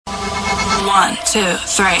1, 2,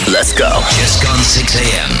 3. Let's go. Just gone 6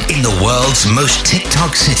 a.m. in the world's most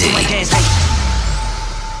TikTok city.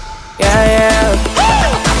 Yeah.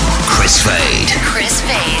 Chris Fade.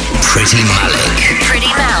 Pretty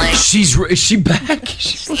Malik. Is she back?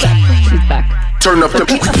 She's back. Turn up the...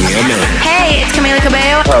 Yeah, man. Hey, it's Camila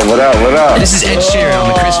Cabello. Oh, what up? This is Ed Sheeran on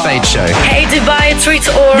the Chris Fade Show. Hey, Dubai, it's Rita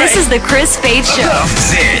Ora. This is the Chris Fade Show.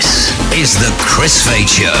 This is the Chris Fade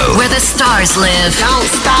Show. Where the stars live. Don't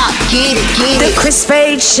stop, get it. The Chris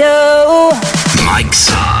Fade Show. Mike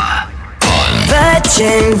Saw on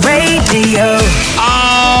Virgin Radio.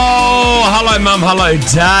 Oh, hello, Mum. Hello,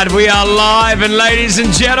 Dad. We are live, and ladies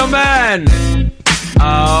and gentlemen.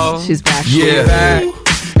 Oh, She's back. Yeah. Back.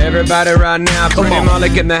 Everybody right now, Pretty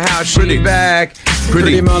Malik in the house, she back.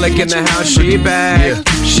 Pretty Malik in the house, she back.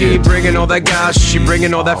 She bringing all that gas, she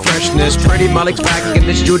bringing all that freshness. Pretty Malik's back in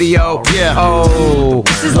the studio. Yeah. Oh,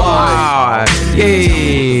 wow.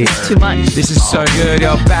 Yeah. Too much. This is so good,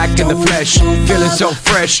 yo. Back in the flesh, feeling so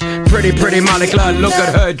fresh. Pretty Malik, look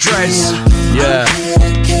at her dress. Yeah.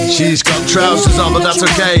 She's got trousers on, but that's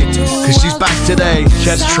okay, because she's back today. She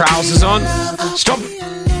has trousers on. Stop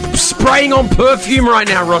spraying on perfume right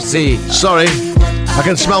now, Rossi. Sorry, I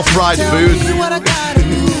can smell fried food.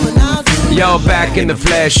 Yo, back in the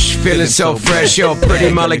flesh, feeling so fresh. Yo,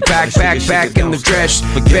 Pretty Malik back in the dress.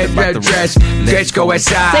 Red dress. Let's go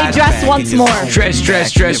outside. Say dress once more. Dress.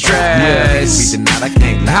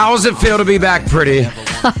 How does it feel to be back, Pretty?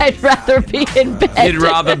 I'd rather be in bed. You'd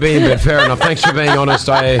rather be in bed. Fair enough. Thanks for being honest.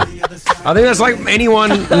 I think that's like anyone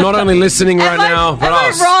not only listening right now, but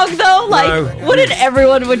us. Am I wrong though? Like, wouldn't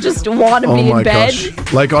everyone would just want to be in bed?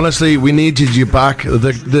 Gosh. Like, honestly, we needed you back.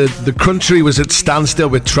 The country was at standstill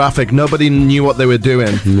with traffic. Nobody knew what they were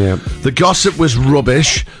doing. Yeah. The gossip was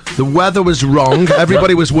rubbish. The weather was wrong.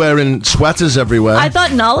 Everybody was wearing sweaters everywhere. I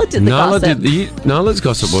thought Nala did the gossip. Nala's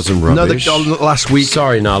gossip wasn't rubbish. No, last week.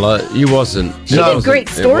 Sorry, Nala, you wasn't. She did great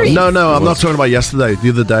stories. No, I'm not talking about yesterday. The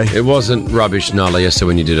other day. It wasn't rubbish, Nala, yesterday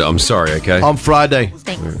when you did it. I'm sorry, okay? On Friday.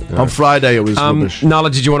 Thanks. On Friday it was rubbish. Nala,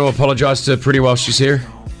 did you want to apologise to Pretty while she's here?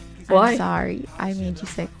 Why? I'm sorry, I made you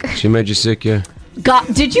sick. She made you sick, yeah?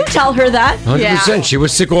 Did you tell her that? 100%. She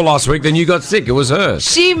was sick all last week, then you got sick. It was her.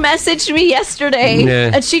 She messaged me yesterday,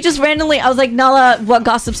 Yeah. and she just randomly, I was like, Nala, what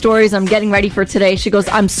gossip stories I'm getting ready for today? She goes,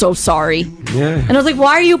 I'm so sorry. Yeah. And I was like,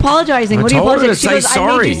 why are you apologizing? I What are you told her apologizing? to She say goes,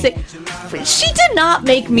 I made you sorry. sick. She did not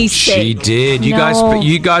make me sick. She did. You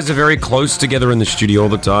No. guys are very close together in the studio all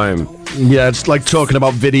the time. Yeah, it's like talking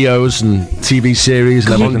about videos and TV series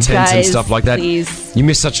and everything. Content and Guys, stuff like that. please. You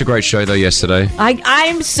missed such a great show, though, yesterday.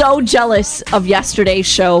 I'm so jealous of yesterday's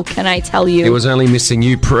show, can I tell you? It was only missing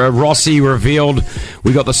you. Rossi revealed,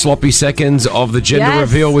 we got the sloppy seconds of the gender Yes.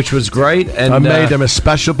 reveal, which was great. And I made him a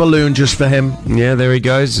special balloon just for him. Yeah, there he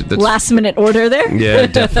goes. That's, Last minute order there. yeah,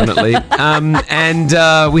 definitely.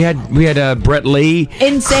 And we had Brett Lee,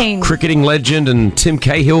 Insane. cricketing legend, and Tim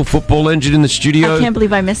Cahill, football legend, in the studio. I can't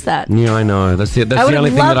believe I missed that. Yeah, I know. That's the I would only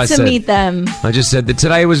have thing that I loved to said. meet them. I just said that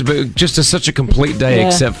today was just such a complete day, Yeah.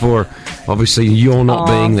 except for obviously you're not Aw.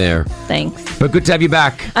 being there. Thanks. But good to have you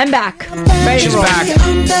back. I'm back. Ready She's to roll.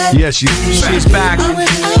 back. Yes, She's back. I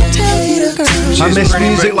She's miss pretty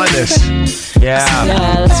music like this. Yeah.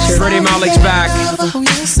 Yeah, that's true. Pretty Malik's back.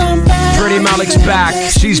 Pretty Malik's back.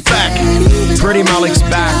 She's back. Pretty Malik's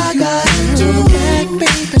back.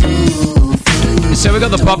 So we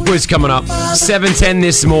got the pop quiz coming up, 7:10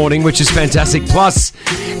 this morning, which is fantastic. Plus,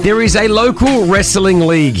 there is a local wrestling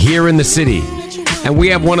league here in the city. And we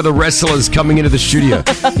have one of the wrestlers coming into the studio.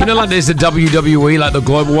 You know, like there's a WWE, like the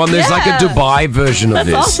global one. There's like a Yeah. Dubai version of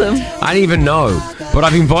That's this. awesome. I didn't even know. But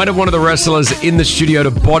I've invited one of the wrestlers in the studio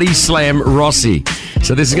to body slam Rossi.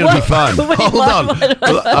 So this is going to be fun. Wait, Hold what?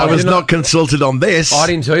 on. I was not consulted on this. Oh, I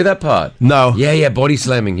didn't tell you that part. No. Yeah, body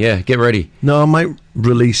slamming. Yeah, get ready. No, I might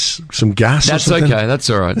release some gas or That's something. okay. That's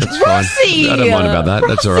all right. That's fine. Rossi! I don't mind about that.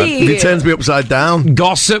 That's all right. Rossi! If it turns me upside down.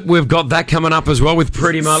 Gossip, we've got that coming up as well with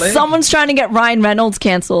Pretty Malik. Someone's trying to get Ryan Reynolds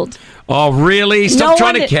cancelled. Oh, really? Stop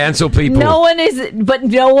trying to cancel people. No one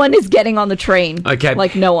is getting on the train. Okay.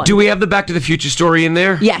 Like no one. Do we have the Back to the Future story in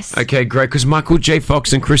there? Yes. Okay, great. Because Michael J.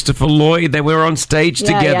 Fox and Christopher Lloyd, they were on stage Yeah,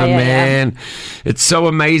 together, yeah, man. It's so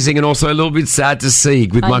amazing and also a little bit sad to see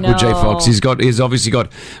with I Michael J. know. Fox. He's obviously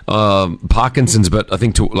got Parkinson's, but I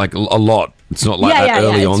think like a lot. It's not like that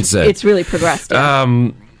early onset. It's really progressed. Yeah.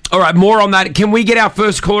 All right, more on that. Can we get our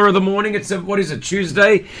first caller of the morning? It's what is it,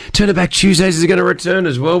 Tuesday? Turn It Back Tuesdays is going to return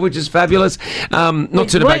as well, which is fabulous. Not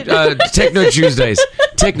Turn It Back, Techno Tuesdays.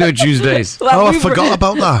 Techno Tuesdays. Well, I forgot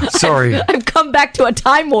about that. Sorry. I've come back to a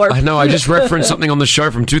time warp. I know, I just referenced something on the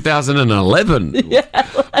show from 2011. Yeah,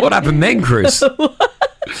 what happened then, Chris?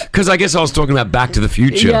 Because I guess I was talking about Back to the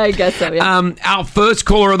Future. Yeah, I guess so, yeah. Our first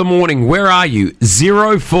caller of the morning, where are you?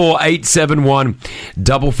 04871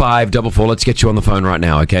 5544. Let's get you on the phone right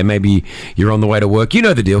now, okay? Maybe you're on the way to work. You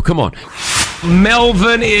know the deal. Come on.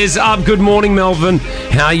 Melvin is up. Good morning, Melvin.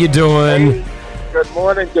 How you doing? Good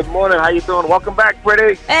morning. How you doing? Welcome back,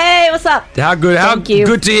 Pretty. Hey, what's up? How good? Thank you.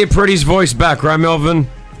 Good to hear Pretty's voice back, right, Melvin?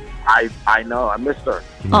 I know. I missed her.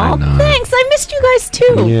 Oh, thanks. I missed you guys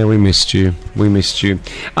too. Yeah, we missed you.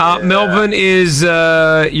 Melvin is,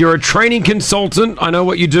 you're a training consultant. I know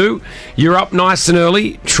what you do. You're up nice and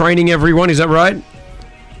early, training everyone. Is that right?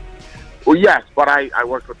 Well, yes, but I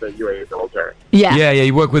work with the UAE military. Yeah. Yeah,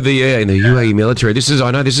 you work with the UAE military. This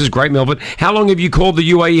is great, Melvin. How long have you called the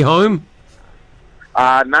UAE home?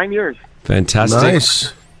 9 years. Fantastic.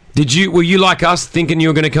 Nice. Were you like us, thinking you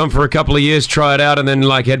were going to come for a couple of years, try it out, and then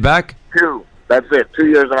like head back? 2. That's it. 2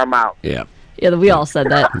 years and I'm out. Yeah. Yeah, we all said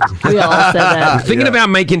that. Thinking about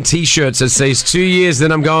making T-shirts that says 2 years,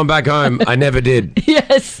 then I'm going back home. I never did.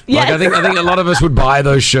 Yes. Like, I think a lot of us would buy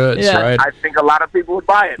those shirts, Yeah. right? I think a lot of people would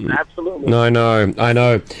buy it. Absolutely. No, I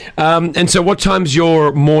know. And so what time's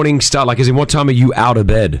your morning start? Like, as in what time are you out of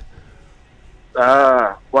bed?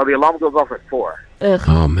 Well, the alarm goes off at 4. Ugh.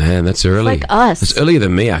 Oh, man, that's early. Like us. That's earlier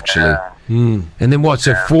than me, actually. And then what?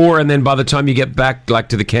 So 4, and then by the time you get back, like,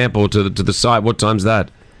 to the camp or to the site, what time's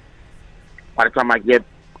that? By the time I get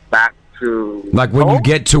back to... Like, when you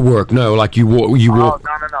get to work? No, like, you walk... Oh,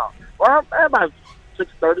 no. Well, about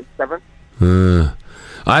 6:30, 7.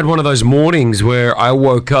 I had one of those mornings where I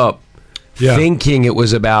woke up thinking it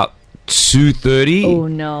was about 2:30. Oh,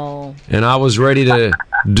 no. And I was ready to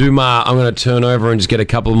do I'm going to turn over and just get a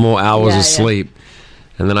couple more hours of sleep.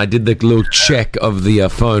 And then I did the little check of the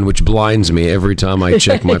phone, which blinds me every time I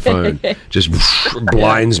check my phone. Just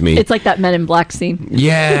blinds me. It's like that Men in Black scene.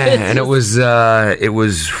 Yeah, and it was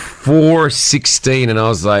 4:16, and I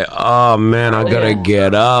was like, oh, man, I got to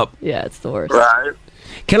get up. Yeah, it's the worst. Right.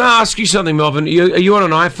 Can I ask you something, Melvin? Are you on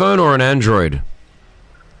an iPhone or an Android?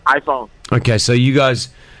 iPhone. Okay, so you guys...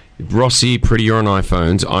 Rossi, Pretty, you're on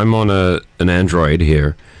iPhones. I'm on an Android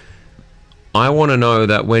here. I want to know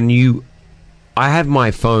that when I have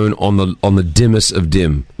my phone on the dimmest of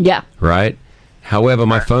dim. Yeah. Right? However,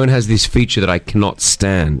 my phone has this feature that I cannot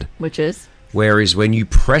stand. Which is? Whereas when you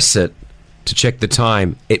press it to check the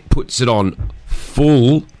time, it puts it on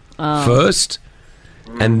full first,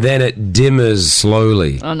 and then it dimmers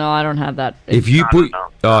slowly. Oh, no, I don't have that. If you put...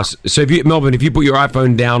 Melvin, if you put your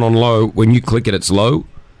iPhone down on low, when you click it, it's low?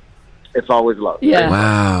 It's always low. Yeah.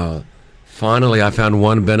 Wow. Finally, I found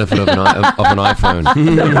one benefit of an iPhone.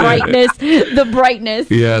 The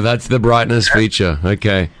brightness. Yeah, that's the brightness feature.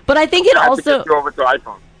 Okay. But I think it I have to also... get you over to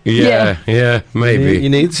iPhone. Yeah, maybe. You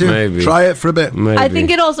need to. Maybe. Try it for a bit. Maybe. I think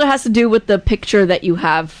it also has to do with the picture that you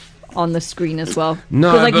have on the screen as well.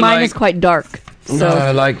 No, because but mine is quite dark. So.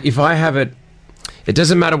 No, like if I have it, it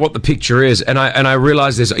doesn't matter what the picture is. And I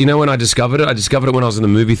realized this. You know when I discovered it? I discovered it when I was in the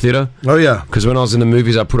movie theater. Oh, yeah. Because when I was in the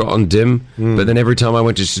movies, I put it on dim. But then every time I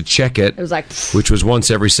went just to check it, It was like... which was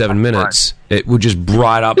once every 7 minutes, it would just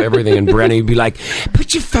bright up everything. And Brandy would be like,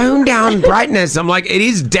 put your phone down, brightness. I'm like, it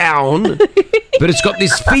is down. But it's got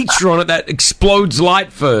this feature on it that explodes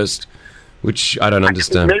light first, which I don't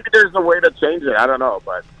understand. Maybe there's a way to change it. I don't know,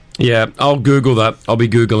 but... Yeah, I'll Google that. I'll be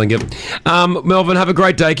Googling it. Melvin, have a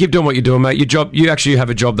great day. Keep doing what you're doing, mate. You actually have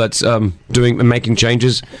a job that's doing and making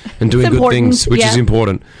changes and doing good things, which is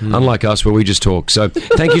important. Unlike us, where we just talk. So,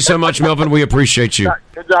 thank you so much, Melvin. We appreciate you.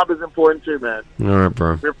 Your job is important too, man. All right,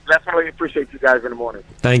 bro. We definitely appreciate you guys in the morning.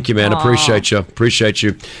 Thank you, man. Appreciate you.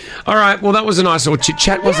 All right. Well, that was a nice little chit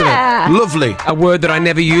chat, wasn't it? Lovely. A word that I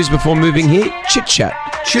never used before moving here. Chit chat.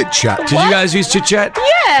 Chit chat. Did you guys use chit chat?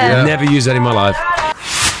 Yeah. Never used that in my life.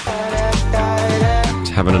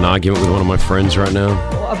 Having an argument with one of my friends right now.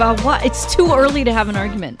 About what? It's too early to have an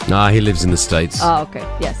argument. Nah, he lives in the States. Oh, okay.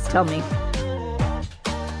 Yes, tell me.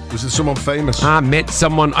 Was it someone famous? I met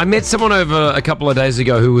someone over a couple of days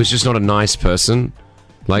ago who was just not a nice person.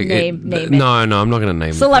 Like Name it. No, I'm not going to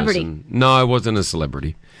name Celebrity. the person. No, it wasn't a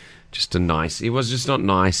celebrity. Just he was just not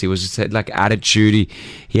nice. He was just had like attitude.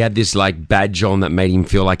 He had this like badge on that made him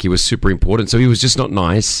feel like he was super important. So he was just not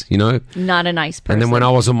nice, you know? Not a nice person. And then when I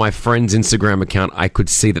was on my friend's Instagram account, I could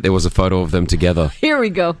see that there was a photo of them together. Here we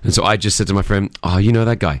go. And so I just said to my friend, oh, you know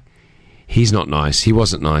that guy? He's not nice. He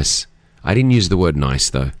wasn't nice. I didn't use the word nice,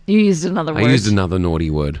 though. You used another word. I used another naughty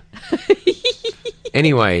word.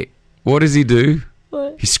 Anyway, what does he do?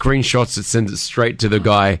 What? He screenshots it, sends it straight to the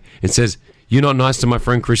guy, and says, you're not nice to my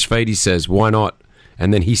friend Chris Fade, he says. Why not?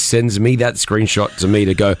 And then he sends me that screenshot to me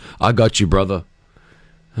to go, I got you, brother.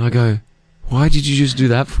 And I go, why did you just do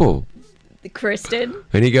that for? Kristen.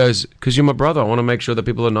 And he goes, because you're my brother. I want to make sure that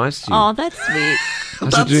people are nice to you. Oh, that's sweet. I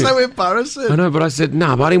said, That's "Dude." so embarrassing. I know, but I said,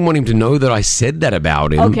 nah, but I didn't want him to know that I said that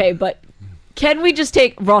about him. Okay, but can we just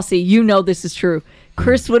take Rossi? You know this is true.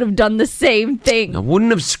 Chris would have done the same thing. I wouldn't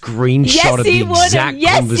have screenshotted the exact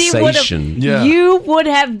conversation. Yeah. You would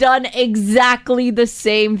have done exactly the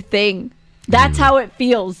same thing. That's how it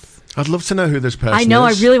feels. I'd love to know who this person is. I know.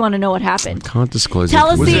 I really want to know what happened. Can't disclose Tell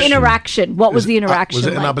us information. the interaction. What was the interaction Was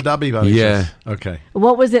it in like? Abu Dhabi? By any Yeah. chance? Okay.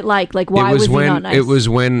 What was it like? Like, why was he not nice? It was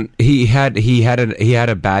when he had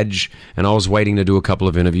a badge, and I was waiting to do a couple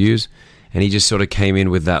of interviews, and he just sort of came in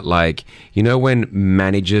with that, like, you know, when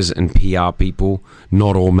managers and PR people,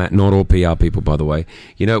 not all PR people, by the way,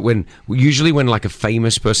 you know, usually when like a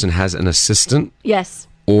famous person has an assistant Yes.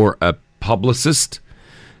 or a publicist.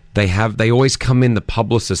 They always come in, the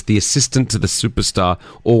publicist, the assistant to the superstar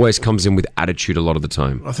always comes in with attitude a lot of the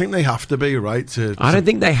time. I think they have to be, right? I don't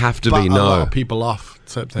think they have to bat be, a lot no. of people off.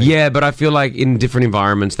 Type thing. Yeah, but I feel like in different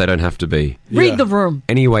environments they don't have to be. Read the room.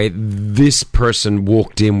 Anyway, this person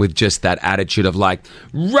walked in with just that attitude of like,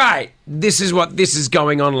 right, this is what this is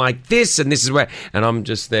going on like this, and this is where, and I'm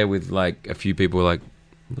just there with like a few people like,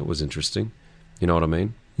 that was interesting. You know what I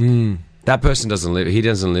mean? That person doesn't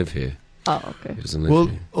live here. Oh, okay. He doesn't live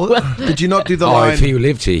Well, here. did you not do the Oh, line? if he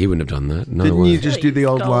lived here, he wouldn't have done that. No Didn't way. you just do the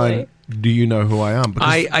old Go line? away. Do you know who I am?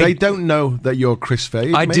 Because they don't know that you're Chris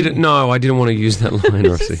Fade. I maybe. didn't. No, I didn't want to use that line,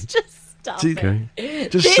 Rossi. Just stop See-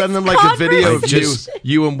 it. Just This send them like a video of conversation-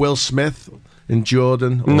 you and Will Smith in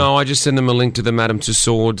Jordan. Or No, I just send them a link to the Madame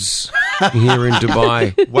Tussauds here in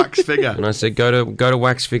Dubai. wax figure. And I said, go to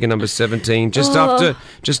wax figure number 17, just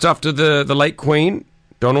after the late Queen,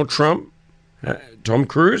 Donald Trump, Tom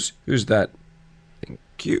Cruise. Who's that? Thank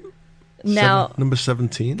you. Now, Number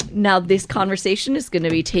 17. now this conversation is going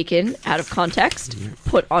to be taken out of context,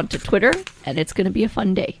 put onto Twitter, and it's going to be a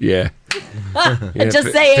fun day. Yeah.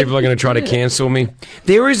 Just saying. People are going to try to cancel me.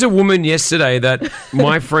 There is a woman yesterday that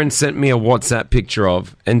my friend sent me a WhatsApp picture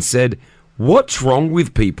of and said, "What's wrong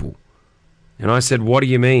with people?" And I said, "What do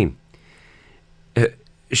you mean?"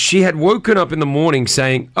 She had woken up in the morning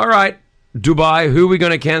saying, "All right, Dubai, who are we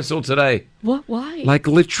going to cancel today?" What? Why? Like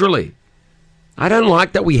literally. I don't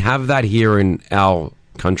like that we have that here in our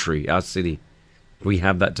country, our city. We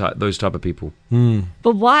have those type of people.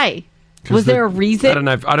 But why? Was there a reason? I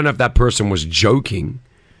don't know if that person was joking.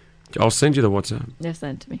 I'll send you the WhatsApp. Yeah,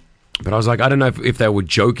 send it to me. But I was like, I don't know if they were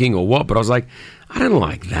joking or what. But I was like, I don't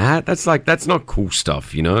like that. That's not cool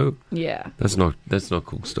stuff, you know. Yeah. That's not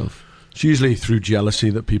cool stuff. It's usually through jealousy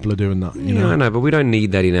that people are doing that. You Yeah, know. I know, but we don't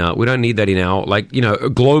need that in our. Like, you know,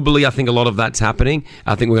 globally, I think a lot of that's happening.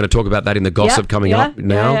 I think we're going to talk about that in the gossip coming up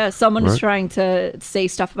now. Yeah. Someone is Right? trying to say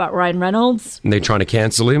stuff about Ryan Reynolds. And they're trying to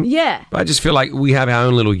cancel him. Yeah. But I just feel like we have our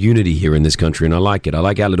own little unity here in this country, and I like it. I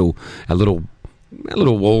like our little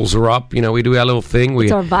walls are up. You know, we do our little thing.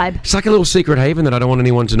 It's our vibe. It's like a little secret haven that I don't want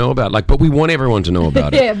anyone to know about. Like, but we want everyone to know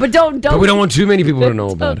about it. Yeah, but don't. But we don't want too many people to know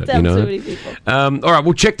don't about it. tell You know. too many people. All right,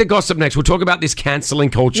 we'll check the gossip next. We'll talk about this cancelling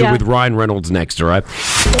culture Yeah. with Ryan Reynolds next. All right.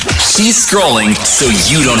 She's scrolling so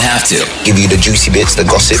you don't have to. Give you the juicy bits, the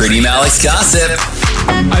gossip. Pretty Malik's gossip.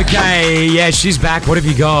 Okay. Yeah, she's back. What have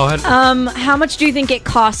you got? How much do you think it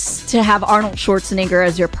costs to have Arnold Schwarzenegger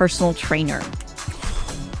as your personal trainer?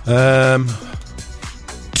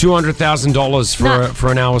 $200,000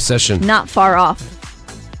 for an hour session. Not far off.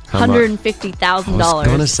 How much? $150,000. I was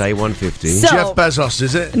gonna say 150. So- Jeff Bezos,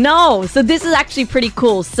 is it? No, so this is actually pretty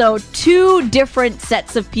cool. So 2 different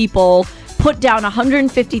sets of people put down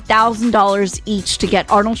 $150,000 each to get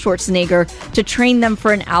Arnold Schwarzenegger to train them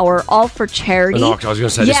for an hour, all for charity. An auction. I was gonna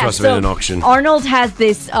say, this must have been an auction. Arnold has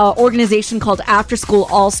this organization called After School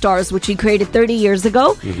All Stars, which he created 30 years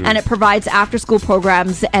ago, Mm-hmm. and it provides after-school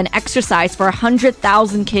programs and exercise for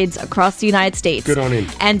 100,000 kids across the United States. Good on him.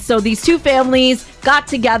 And so these 2 families got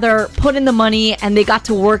together, put in the money, and they got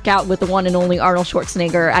to work out with the one and only Arnold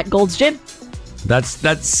Schwarzenegger at Gold's Gym.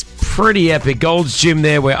 That's pretty epic. Gold's Gym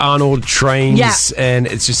there where Arnold trains, Yeah. and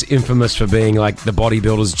it's just infamous for being like the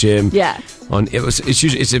bodybuilders gym. Yeah. It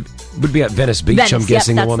would be at Venice Beach, Venice, I'm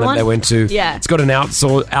guessing, yep, the one that's that the they one. went to. Yeah. It's got an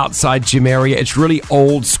outside gym area. It's really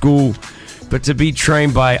old school. But to be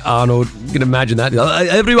trained by Arnold, you can imagine that.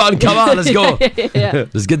 Everyone, come on, let's go. Yeah.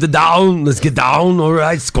 Let's get down. Let's get down. All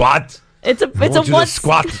right, squat. It's a I want you to once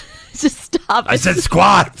squat. just stop. I said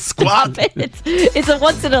squat. Squat. It's a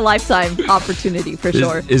once in a lifetime opportunity for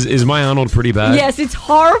sure. Is my Arnold pretty bad? Yes, it's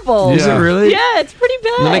horrible. Is it really? Yeah, it's pretty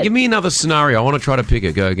bad. Now, give me another scenario. I want to try to pick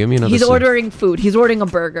it. Go. Give me another. He's ordering food. He's ordering a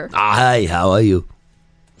burger. Hi, how are you?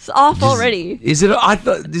 It's off already. Is it? I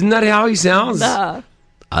thought. Isn't that how he sounds? Nah.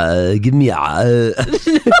 Give me a.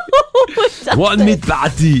 What meat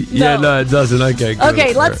patty? Yeah, no, it doesn't. Okay, good.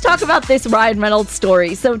 Okay, let's talk about this Ryan Reynolds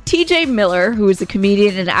story. So TJ Miller, who is a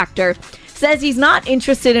comedian and actor, says he's not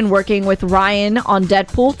interested in working with Ryan on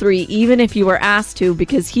Deadpool 3, even if you were asked to,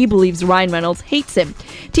 because he believes Ryan Reynolds hates him.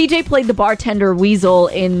 TJ played the bartender Weasel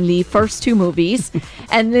in the first two movies.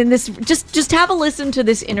 And then this, just have a listen to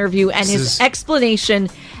this interview and his explanation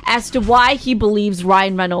as to why he believes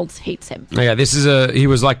Ryan Reynolds hates him. Yeah, he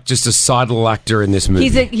was like just a sidle actor in this movie.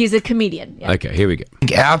 He's a comedian. Yeah. Okay, here we go.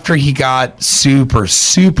 After he got super,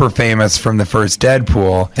 super famous from the first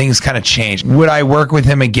Deadpool, things kind of changed. Would I work with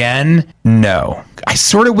him again? No. I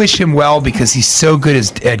sort of wish him well because he's so good at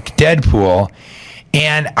Deadpool.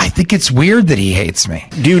 And I think it's weird that he hates me.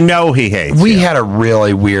 Do you know he hates We had a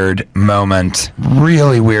really weird moment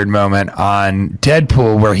on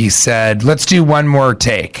Deadpool where he said, let's do one more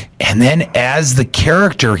take. And then as the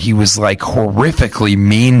character, he was like horrifically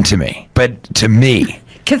mean to me. But to me.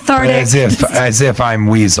 Cathartic. As if I'm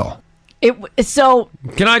Weasel.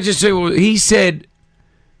 Can I just say, he said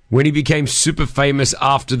when he became super famous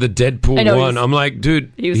after the Deadpool one, I'm like,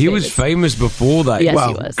 dude, he was famous before that. Yes,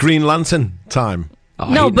 he was. Green Lantern time.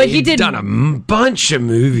 But he did done a bunch of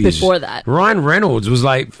movies before that. Ryan Reynolds was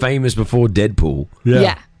like famous before Deadpool.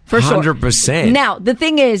 Yeah, for sure. 100%. Now, the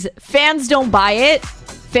thing is, fans don't buy it.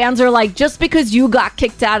 Fans are like, just because you got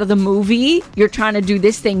kicked out of the movie, you're trying to do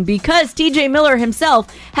this thing. Because TJ Miller himself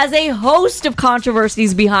has a host of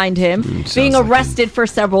controversies behind him, being arrested for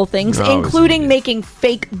several things, including making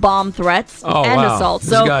fake bomb threats and assault.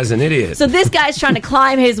 This guy's an idiot. So this guy's trying to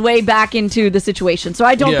climb his way back into the situation. So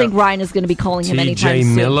I don't think Ryan is going to be calling him anytime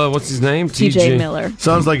soon. TJ Miller, what's his name? TJ Miller.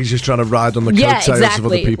 Sounds like he's just trying to ride on the coattails of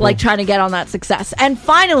other people. Like trying to get on that success. And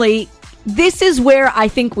finally, this is where I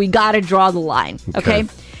think we got to draw the line. Okay.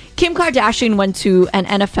 Kim Kardashian went to an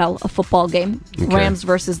NFL, a football game, Rams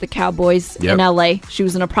versus the Cowboys in LA. She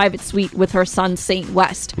was in a private suite with her son, Saint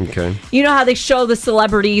West. Okay. You know how they show the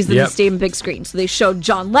celebrities in the stadium big screen. So they showed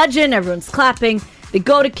John Legend, everyone's clapping. They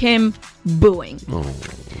go to Kim, booing.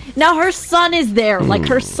 Now her son is there. Like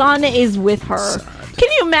her son is with her. Sad.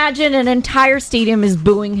 Can you imagine an entire stadium is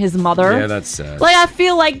booing his mother? Yeah, that's sad. Like, I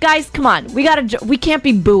feel like, guys, come on. We can't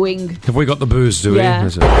be booing. Have we got the booze, do we? Yeah.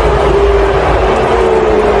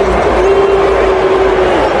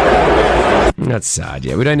 That's sad,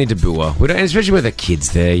 yeah. We don't need to boo her. We don't, especially with the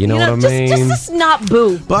kids there, you know what I mean? Just not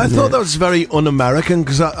boo. But I thought that was very un-American,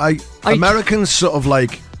 because Americans sort of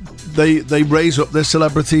like, they raise up their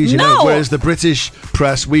celebrities, you know, whereas the British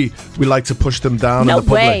press, we like to push them down. No in the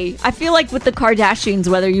public. way. I feel like with the Kardashians,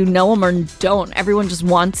 whether you know them or don't, everyone just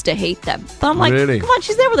wants to hate them. But I'm like, come on,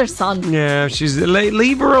 she's there with her son. Yeah,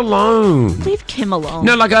 leave her alone. Leave Kim alone.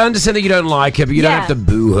 No, like, I understand that you don't like her, but you don't have to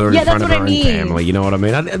boo her in front of her own family. You know what I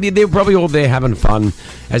mean? They're probably all there having fun,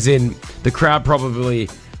 as in the crowd probably...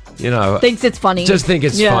 thinks it's funny. Just think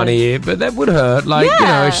it's funny, but that would hurt. Like,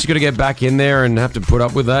 she's got to get back in there and have to put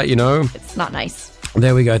up with that, It's not nice.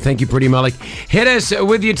 There we go. Thank you, Pretty Malik. Hit us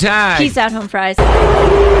with your tag. Peace out, home fries. You're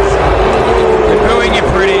booing, you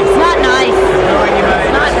pretty. It's not nice. You're booing, you mate.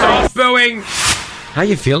 It's not Stop nice. booing. How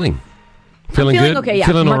you feeling? Feeling good? Okay, yeah.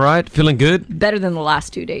 Feeling all right? Feeling good? Better than the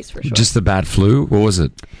last 2 days, for sure. Just the bad flu? What was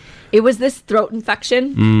it? It was this throat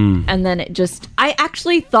infection, and then I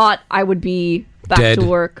actually thought I would be back Dead. to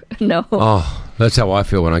work. No. Oh, that's how I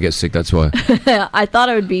feel when I get sick. That's why. I thought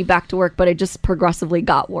I would be back to work, but it just progressively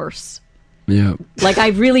got worse. Yeah. Like, I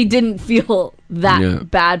really didn't feel that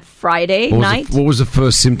bad Friday night. What was the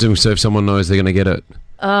first symptom, so if someone knows they're going to get it?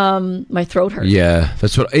 My throat hurt. Yeah,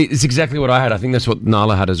 it's exactly what I had. I think that's what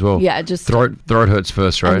Nala had as well. Yeah, just throat hurts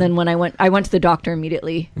first, right? And then when I went to the doctor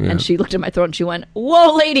immediately, and she looked at my throat and she went,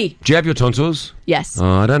 "Whoa, lady!" Do you have your tonsils? Yes.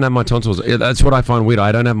 I don't have my tonsils. Yeah, that's what I find weird.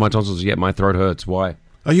 I don't have my tonsils yet. My throat hurts. Why?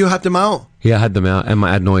 Oh, you had them out? Yeah, I had them out, and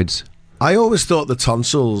my adenoids. I always thought the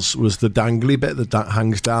tonsils was the dangly bit that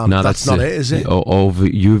hangs down. No, that's not it, is it? Or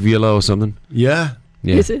uvula or something. Yeah.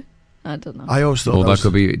 Is it? I don't know. I always thought that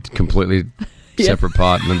could be completely separate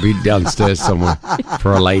part and then be downstairs somewhere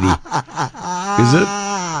for a lady. Is it?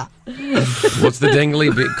 What's the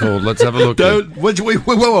dangly bit called? Let's have a look.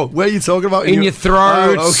 Whoa, where are you talking about? In your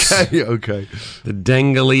throat. Oh, okay. The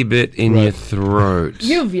dangly bit in your throat.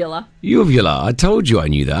 Uvula. I told you I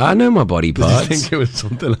knew that. I know my body parts. Did you think it was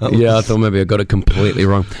something else? Yeah, I thought maybe I got it completely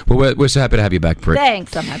wrong. Well, we're so happy to have you back, Prick.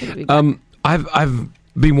 Thanks, I'm happy to be back. I've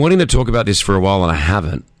been wanting to talk about this for a while and I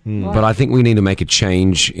haven't. But I think we need to make a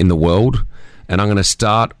change in the world. And I'm going to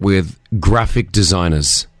start with graphic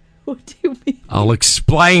designers. What do you mean? I'll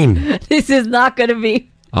explain. This is not going to be...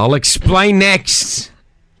 I'll explain next.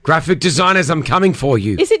 Graphic designers, I'm coming for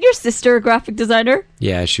you. Isn't your sister a graphic designer?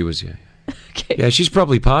 Yeah, she was, Okay. Yeah, she's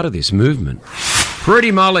probably part of this movement.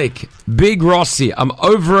 Pretty Malik, Big Rossi, I'm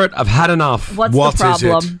over it. I've had enough. What's What the is it?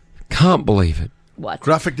 problem? Can't believe it. What?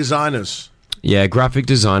 Graphic designers. Yeah, graphic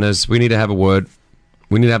designers. We need to have a word.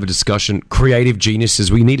 We need to have a discussion. Creative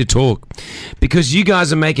geniuses. We need to talk. Because you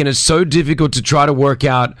guys are making it so difficult to try to work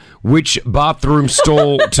out which bathroom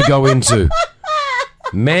stall to go into.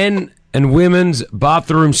 Men and women's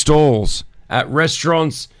bathroom stalls at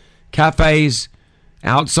restaurants, cafes,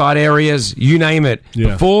 outside areas, you name it.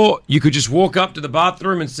 Yeah. Before, you could just walk up to the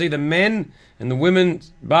bathroom and see the men and the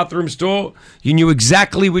women's bathroom stall. You knew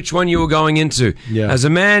exactly which one you were going into. Yeah. As a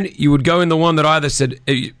man, you would go in the one that either said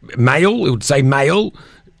male, it would say male,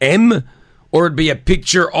 M, or it'd be a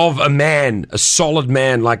picture of a man, a solid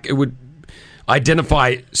man, like it would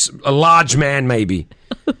identify a large man maybe.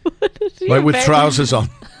 Like with trousers on.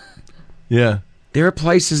 Yeah. There are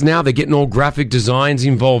places now they're getting all graphic designs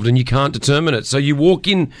involved and you can't determine it. So you walk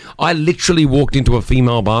in, I literally walked into a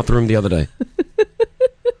female bathroom the other day.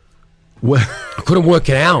 Well, I couldn't work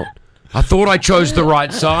it out. I thought I chose the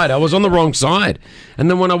right side. I was on the wrong side. And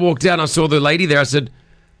then when I walked out and I saw the lady there, I said,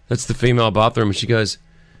 that's the female bathroom. And she goes,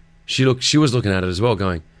 she was looking at it as well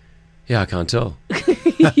going, yeah, I can't tell.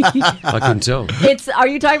 I couldn't tell. Are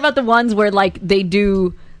you talking about the ones where like they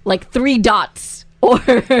do like 3 dots? Or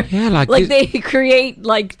yeah, like they create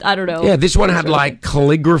like, I don't know. Yeah, this one had like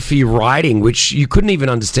calligraphy writing, which you couldn't even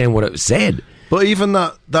understand what it said. but even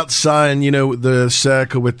that sign, you know, the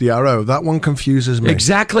circle with the arrow, that one confuses me.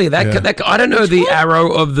 Exactly. Yeah. That I don't know the arrow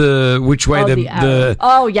of the which way the arrow.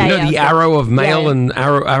 Oh, yeah, you know, yeah, the okay. arrow of male Yeah. and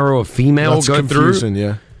arrow of female That's go confusing, through.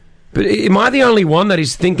 yeah. But am I the only one that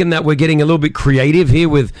is thinking that we're getting a little bit creative here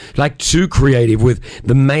with, like, too creative with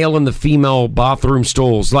the male and the female bathroom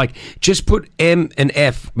stalls? Like, just put M and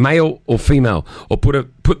F, male or female, or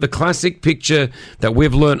put the classic picture that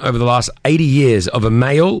we've learned over the last 80 years of a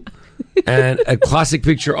male and a classic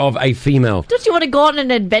picture of a female. Don't you want to go on an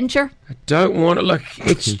adventure? I don't want to look.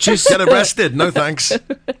 It's just Get arrested. No thanks.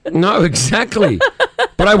 No, exactly.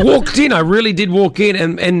 But I walked in. I really did walk in,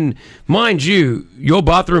 and mind you, your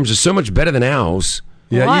bathrooms are so much better than ours.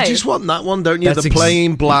 Yeah, Why? you just want that one, don't you? That's The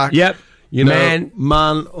plain black. Yep. You know,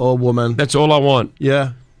 man or woman. That's all I want.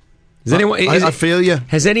 Yeah. Is anyone? I feel you.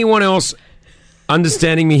 Has anyone else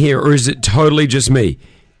understanding me here, or is it totally just me?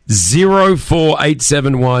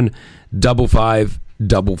 04871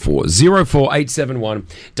 5544 04871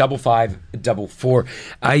 5544.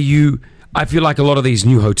 Are you? I feel like a lot of these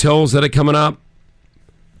new hotels that are coming up,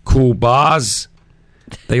 cool bars,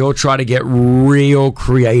 they all try to get real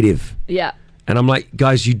creative. Yeah. And I'm like,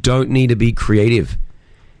 guys, you don't need to be creative,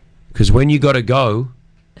 because when you got to go,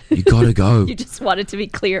 you got to go. You just want it to be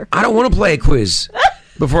clear. I don't want to play a quiz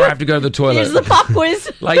before I have to go to the toilet. Here's the pop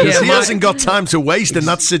quiz. Like, Because yeah, he hasn't got time to waste in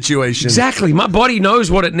that situation. exactly. My body knows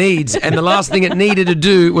what it needs, and the last thing it needed to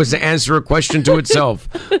do was to answer a question to itself,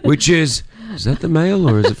 which is that the male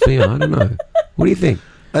or is it female? I don't know. What do you think?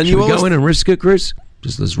 And Should you we go always- in and risk it, Chris?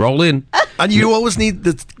 Just let's roll in. And you always need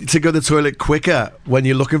to go to the toilet quicker when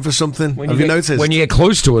you're looking for something. Have you noticed? When you get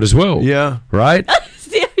close to it as well. Yeah. Right?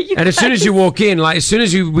 Yeah, you And as soon as you walk in, like as soon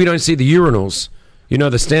as we don't see the urinals, you know,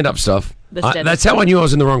 the stand-up stuff. The stand-up that's how I knew I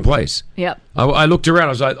was in the wrong place. Yep. I looked around. I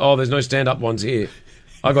was like, oh, there's no stand-up ones here.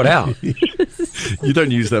 I got out. You don't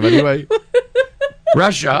use them anyway.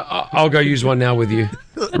 Rasha, I'll go use one now with you.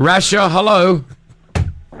 Rasha, hello.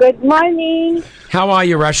 Good morning. How are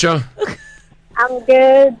you, Rasha? I'm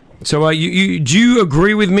good. So do you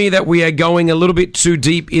agree with me that we are going a little bit too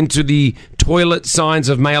deep into the toilet signs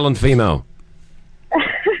of male and female?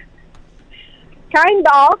 Kind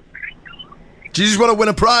of. Do you just want to win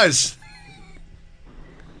a prize?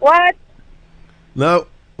 What? No.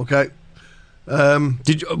 Okay.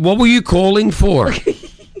 What were you calling for? Just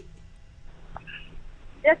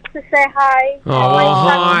to say hi. Oh,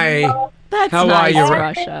 hi. That's How nice, are you,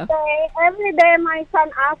 Russia? Every day my son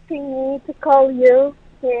asking me to call you.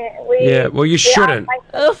 Yeah, well, you shouldn't.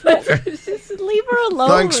 Just leave her alone.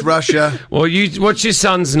 Thanks, Russia. Well, what's your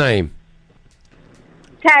son's name?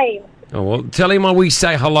 Time. Oh, well, tell him we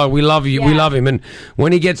say hello. We love you. We love him. And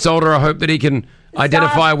when he gets older, I hope that he can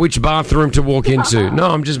identify which bathroom to walk into.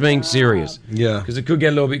 No, I'm just being serious. Yeah. Because it could get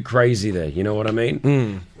a little bit crazy there. You know what I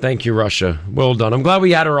mean? Thank you, Russia. Well done. I'm glad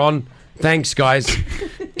we had her on. Thanks, guys.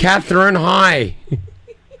 Catherine, hi.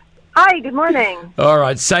 Hi, good morning. All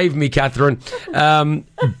right, save me, Catherine.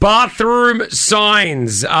 Bathroom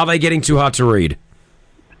signs. Are they getting too hard to read?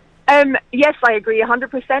 Yes, I agree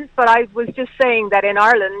 100%, but I was just saying that in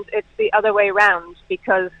Ireland it's the other way round,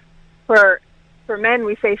 because for men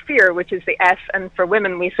we say fear, which is the F, and for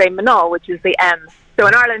women we say manal, which is the M. So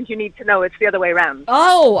in Ireland, you need to know it's the other way around.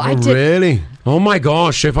 Oh, I did. Really? Oh my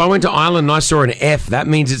gosh! If I went to Ireland and I saw an F, that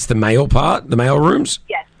means it's the male part, the male rooms.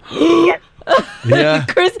 Yes. Yes. Yeah.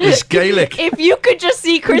 Chris, It's Gaelic. If you could just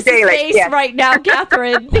see Chris's Gaelic, face yes. right now,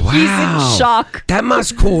 Catherine, he's in shock. That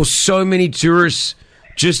must cause so many tourists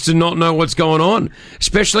just to not know what's going on,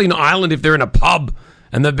 especially in Ireland if they're in a pub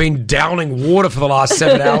and they've been downing water for the last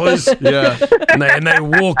 7 hours. Yeah. And they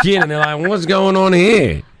walk in and they're like, "What's going on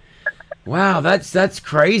here?" Wow, that's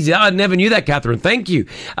crazy. I never knew that, Catherine. Thank you,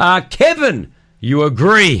 Kevin. You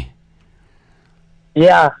agree?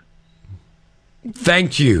 Yeah.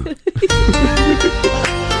 Thank you. We're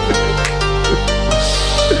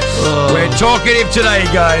talkative today,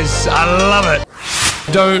 guys. I love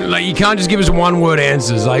it. You can't just give us one word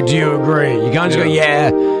answers. Like, do you agree? You can't just go, yeah,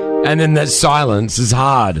 and then that silence is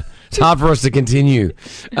hard. It's hard for us to continue.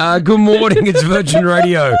 Good morning, it's Virgin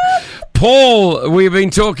Radio. Paul, we've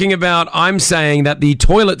been talking about, I'm saying that the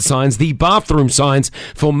toilet signs, the bathroom signs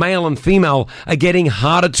for male and female are getting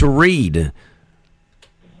harder to read.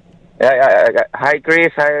 Hi,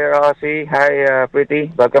 Chris. Hi, Rossi. Hi,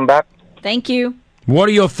 Pretty. Welcome back. Thank you. What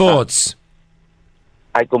are your thoughts?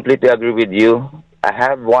 I completely agree with you. I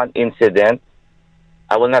have one incident.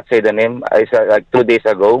 I will not say the name. It's like 2 days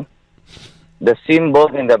ago. The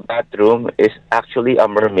symbol in the bathroom is actually a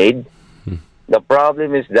mermaid. The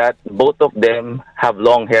problem is that both of them have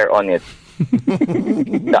long hair on it.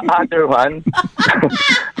 The other one,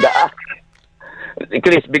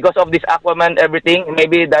 Chris, because of this Aquaman everything,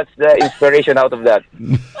 maybe that's the inspiration out of that.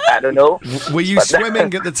 I don't know. Were you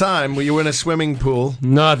swimming at the time? Were you in a swimming pool?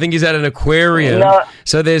 No, I think he's at an aquarium. No.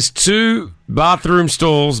 So there's 2 bathroom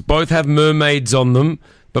stalls. Both have mermaids on them,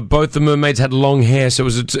 but both the mermaids had long hair, so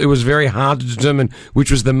it was very hard to determine which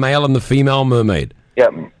was the male and the female mermaid. Yeah,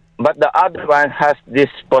 but the other one has this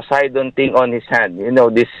Poseidon thing on his hand. You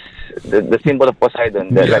know, the symbol of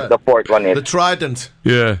Poseidon, like the fourth one is. The trident.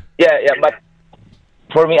 Yeah. Yeah, but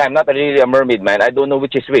for me, I'm not really a mermaid, man. I don't know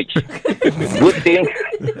which is which. Good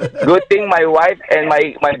thing my wife and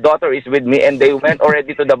my daughter is with me, and they went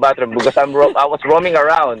already to the bathroom because I was roaming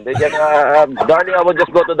around. They just, darling, I will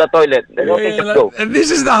just go to the toilet. They don't think just go. And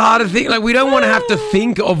this is the harder thing. Like, we don't want to have to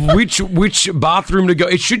think of which bathroom to go.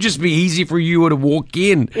 It should just be easy for you to walk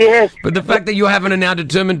in. Yes. But the fact that you're having to now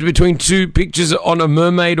determine between 2 pictures on a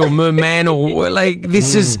mermaid or merman or like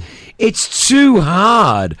this is, it's too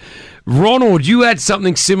hard. Ronald, you had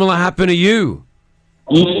something similar happen to you.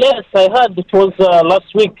 Yes, I had. It was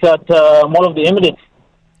last week at Mall of the Emirates.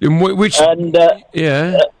 Which? And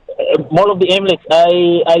Mall of the Emirates.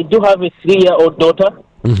 I do have a 3-year-old daughter.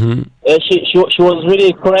 Mm-hmm. She was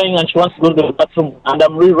really crying and she wants to go to the bathroom, and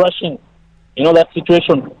I'm really rushing. You know that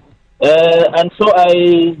situation. And so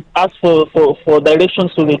I asked for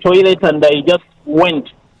directions to the toilet, and I just went.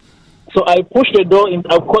 So I pushed the door.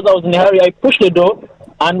 Of course, I was in a hurry. I pushed the door.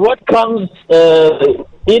 And what comes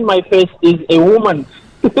in my face is a woman.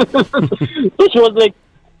 So she was like,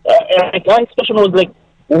 my expression was like,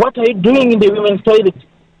 "What are you doing in the women's toilet?"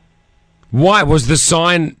 Why? Was the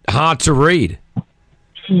sign hard to read?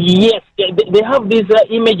 Yes, they have these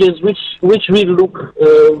images which really look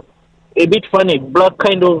a bit funny, black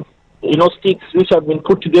kind of, sticks which have been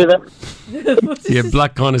put together. Yeah,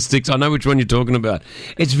 black kind of sticks. I know which one you're talking about.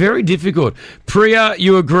 It's very difficult. Priya,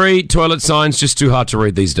 you agree toilet signs just too hard to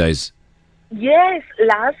read these days? Yes,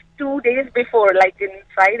 last 2 days before, like in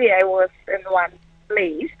Friday, I was in one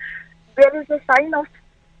place. There is a sign of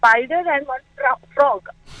spider and one frog.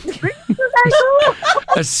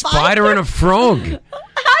 A spider and a frog? How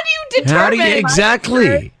do you determine?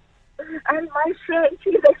 Exactly. And my friend,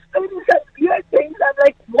 she's explaining such weird things. I'm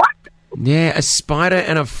like, what? Yeah, a spider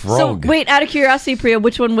and a frog. So, wait, out of curiosity, Priya,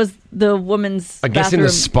 which one was the woman's I guess bathroom? in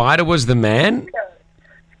the spider was the man?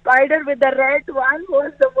 Spider with the red one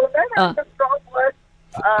was the woman, and the frog was...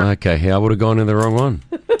 Okay, yeah, I would have gone in the wrong one.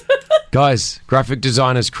 Guys, graphic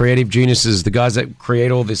designers, creative geniuses, the guys that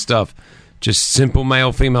create all this stuff, just simple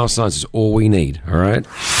male-female signs is all we need, all right?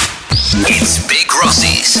 It's Big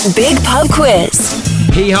Rossi's Big Pub Quiz.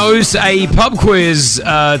 He hosts a pub quiz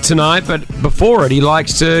tonight, but before it, he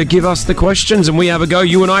likes to give us the questions, and we have a go.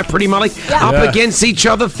 You and I, Pretty Mully, up against each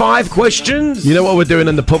other. 5 questions. You know what we're doing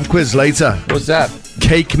in the pub quiz later? What's that?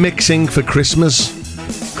 Cake mixing for Christmas.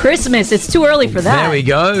 Christmas. It's too early for that. There we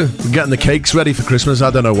go. We're getting the cakes ready for Christmas. I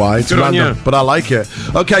don't know why. It's Good on random, you. but I like it.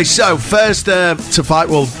 Okay, so first to fight.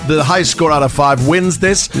 Well, the highest score out of 5 wins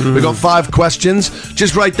this. We've got 5 questions.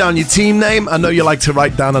 Just write down your team name. I know you like to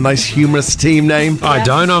write down a nice humorous team name. I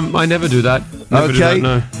don't. I never do that. Never do that,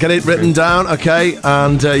 no. Get it written down, okay?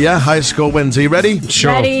 And highest score wins. Are you ready?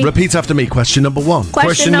 Sure. Ready. Repeat after me. Question number 1.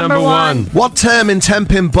 Question number 1. What term in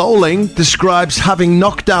 10-pin bowling describes having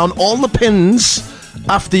knocked down all the pins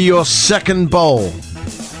after your second bowl?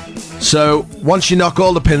 So, once you knock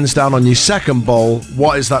all the pins down on your second bowl,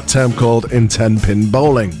 what is that term called in 10-pin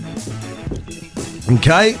bowling?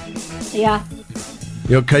 Okay? Yeah.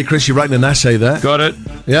 You okay, Chris? You're writing an essay there. Got it.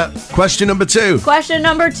 Yeah. Question number 2. Question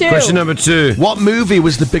number 2. Question number 2. What movie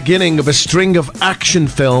was the beginning of a string of action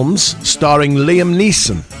films starring Liam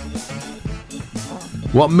Neeson?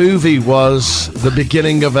 What movie was the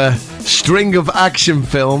beginning of a string of action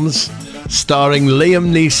films starring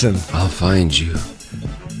Liam Neeson? I'll find you.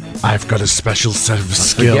 I've got a special set of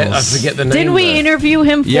skills. I forget the name. Didn't we interview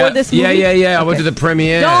him for this movie? Yeah. I went to the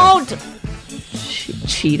premiere. Don't!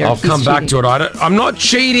 Cheater. I'll He's come back to cheating. it. I'm not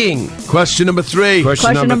cheating. Question number 3.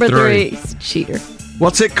 Question number 3. He's a cheater.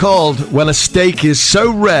 What's it called when a steak is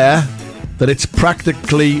so rare that it's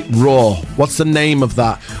practically raw? What's the name of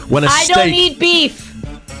that? When a I steak... don't eat beef.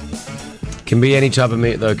 Can be any type of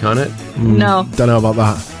meat though, can't it? No. Don't know about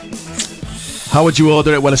that. How would you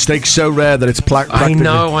order it when a steak's so rare that it's practically...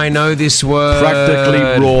 I know this word.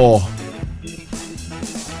 Practically raw.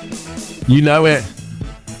 You know it.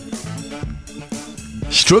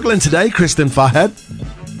 Struggling today, Kristen Fahed.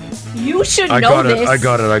 You should know got this. I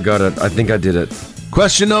got it. I think I did it.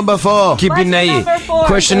 Question number 4. Keep your name.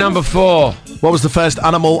 Question number 4. What was the first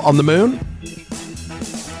animal on the moon?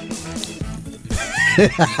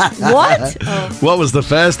 What? Oh. What was the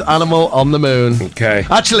first animal on the moon? Okay.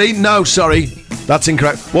 Actually, no, sorry. That's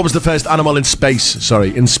incorrect. What was the first animal in space?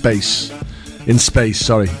 Sorry, in space. In space,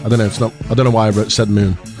 sorry. I don't know. I don't know why I said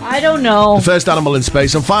moon. I don't know. The first animal in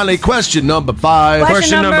space. And finally, question number 5.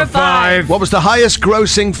 Question number 5. What was the highest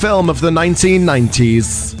grossing film of the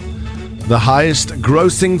 1990s? The highest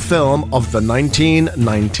grossing film of the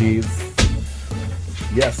 1990s.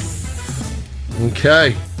 Yes.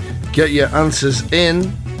 Okay. Get your answers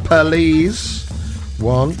in, please.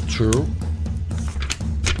 1, 2.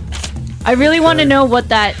 I really want to know what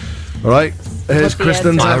that... All right. Here's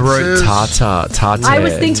Kristen's I answers. wrote tartar. I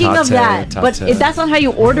was thinking of that, but that's not how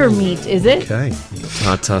you order meat, is it? Okay.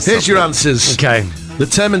 Tartar. Here's your answers. Okay. The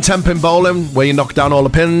term in 10-pin bowling, where you knock down all the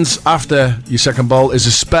pins after your second bowl, is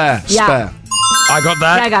a spare. Yeah. Spare. I got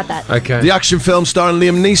that. Yeah, I got that. Okay. The action film starring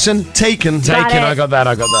Liam Neeson, Taken. I got that.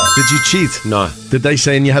 Did you cheat? No. Did they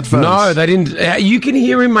say in your headphones? No, they didn't. You can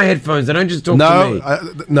hear in my headphones. They don't just talk to me.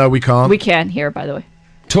 No, we can't. We can hear, by the way.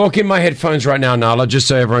 Talk in my headphones right now, Nala, just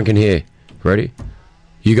so everyone can hear. Ready?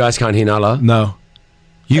 You guys can't hear Nala? No.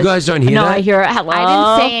 You guys don't hear no, that? I hear it. Hello? I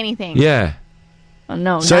didn't say anything. Yeah. Oh,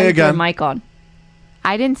 no, Say now you again. put your mic on.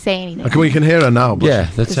 I didn't say anything. Okay, we can hear her now. But Yeah,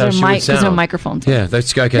 that's how she would Because sound. their microphones. Yeah,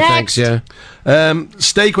 that's okay. Next. Thanks. Yeah.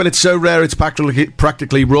 Steak, when it's so rare it's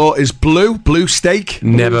practically raw, is blue. Blue steak.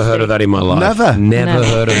 Never heard of that in my life. Never? Never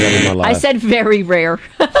heard of that in my life. I said very rare.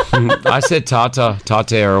 I said tartar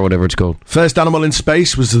or whatever it's called. First animal in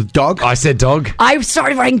space was the dog. I said dog. I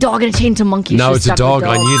started writing dog and it changed to monkey. No, Should've it's a stuck with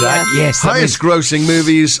dog. I knew that. Yeah. Yes. that Highest grossing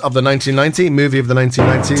movies of the 1990s. Movie of the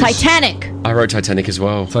 1990s. Titanic. means- I wrote Titanic as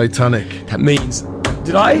well. Titanic. That means.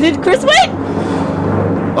 Did I? Did Chris win?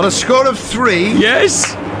 On a score of 3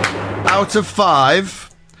 Yes. out of 5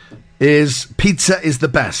 is pizza is the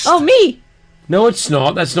best. Oh, me. No, it's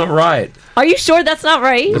not. That's not right. Are you sure that's not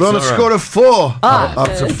right? But on a not right. score of 4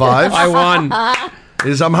 out of 5 I won.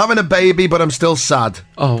 is I'm having a baby, but I'm still sad.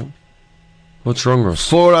 Oh. What's wrong, Ross?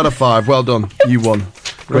 4 out of 5. Well done. You won.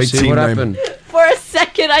 Great Rossi, team what name. happened? For a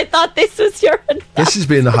second, I thought this was your... This has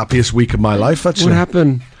been the happiest week of my life, actually. What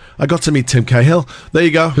happened? I got to meet Tim Cahill. There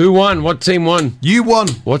you go. Who won? What team won? You won.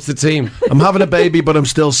 What's the team? I'm having a baby, but I'm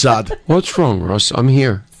still sad. What's wrong, Ross? I'm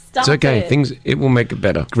here. Stop it's okay. it. It will make it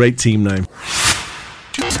better. Great team name.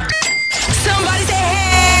 Somebody say,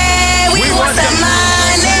 hey, we want some money.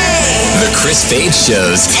 The Chris Fade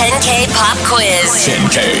Show's 10K Pop Quiz.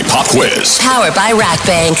 10K Pop Quiz. Powered by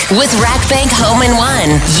RackBank. With RackBank Home in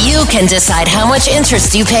One, you can decide how much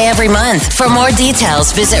interest you pay every month. For more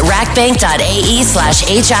details, visit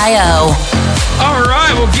rackbank.ae/HIO. All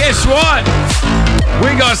right. Well, guess what?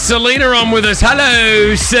 We got Selena on with us.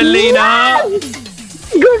 Hello, Selena.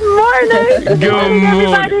 Good morning. Good morning.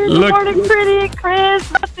 Everybody. Good Look- morning, Pretty, Chris,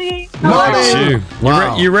 Buffy. Look at you.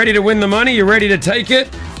 Wow. You ready to win the money? You ready to take it?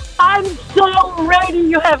 I'm so ready.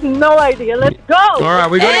 You have no idea. Let's go. All right.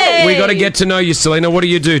 We got to get to know you, Selena. What do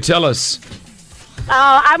you do? Tell us.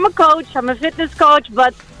 I'm a coach. I'm a fitness coach.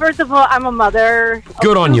 But first of all, I'm a mother.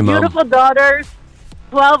 Good of on two you, Mum. Beautiful daughters.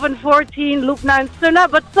 12 and 14, Loop 9,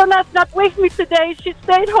 Sunna. But Sunna's not with me today. She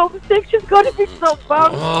stayed home sick. She's going to be so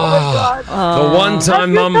bummed. Oh, my God.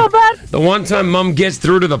 The one time mum gets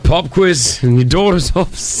through to the pop quiz and your daughter's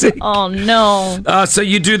off sick. Oh, no. So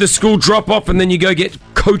you do the school drop-off and then you go get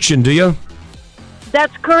coaching, do you?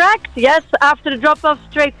 That's correct. Yes, after the drop-off,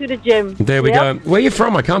 straight to the gym. There we go. Where are you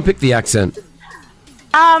from? I can't pick the accent.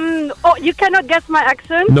 Oh, you cannot guess my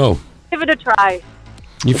accent? No. Give it a try.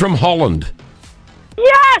 You're from Holland.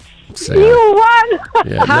 Yes! So, you won!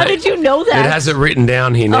 Yeah, How did you know that? It has it written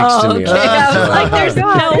down here next to me. Okay. I was like, there's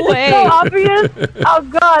no way. It's so obvious. Oh,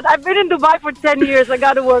 God. I've been in Dubai for 10 years. I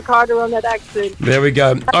got to work harder on that accent. There we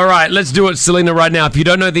go. All right, let's do it, Selena, right now. If you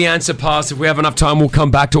don't know the answer, pass. If we have enough time, we'll come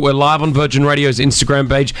back to it. We're live on Virgin Radio's Instagram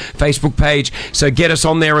page, Facebook page. So get us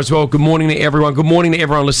on there as well. Good morning to everyone. Good morning to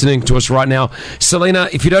everyone listening to us right now. Selena,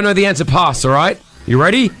 if you don't know the answer, pass, all right? You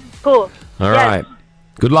ready? Cool. All right.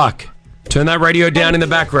 Good luck. Turn that radio down in the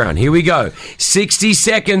background. Here we go. 60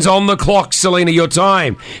 seconds on the clock, Selena. Your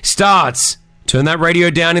time starts. Turn that radio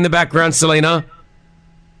down in the background, Selena.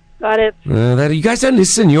 Got it. You guys don't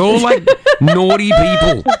listen. You're all like naughty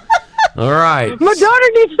people. All right. My daughter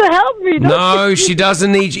needs to help me. No, she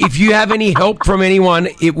doesn't need you. If you have any help from anyone,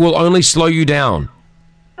 it will only slow you down.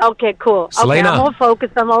 Okay, cool. Selena. Okay, I'm all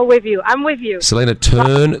focused. I'm all with you. I'm with you. Selena,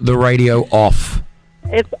 turn the radio off.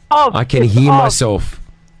 It's off. I can It's hear off. myself.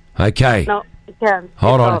 Okay. No, you can't.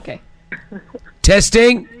 Hold on. Okay.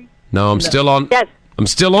 Testing. No, I'm still on. Yes. I'm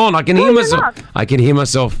still on. I can hear you're myself. not. I can hear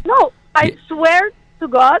myself. No, I swear to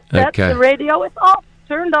God that Okay. the radio is off.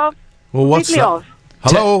 Turned off. Well, what's Completely that? off.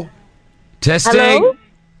 Hello? Testing. Hello?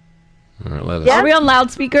 All right, let us. Yes? Are we on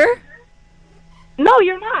loudspeaker? No,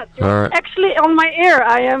 you're not. You're All right. actually on my ear.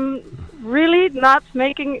 I am really not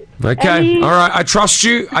making Okay. any... All right. I trust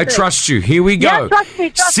you. I trust you. Here we go. Yeah, trust me,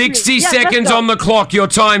 trust me. 60 Yeah, let's seconds go. on the clock. Your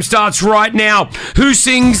time starts right now. Who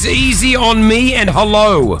sings Easy on Me and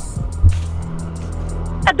Hello?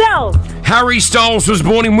 Adele. Harry Styles was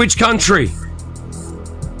born in which country?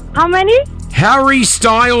 How many? Harry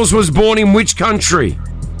Styles was born in which country?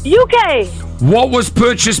 UK. What was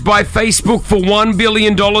purchased by Facebook for $1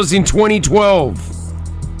 billion in 2012?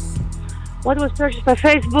 What was purchased by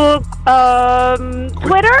Facebook?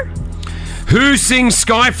 Twitter? Who sings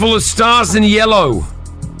Sky Full of Stars in Yellow?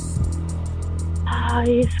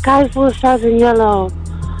 Sky full of stars in yellow.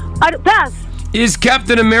 Pass. Is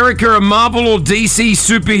Captain America a Marvel or DC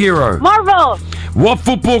superhero? Marvel. What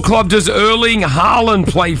football club does Erling Haaland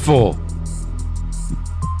play for?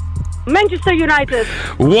 Manchester United.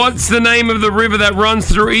 What's the name of the river that runs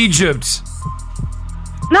through Egypt?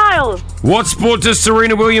 Nile. What sport does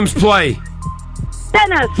Serena Williams play?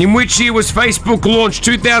 Tennis. In which year was Facebook launched,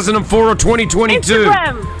 2004 or 2022?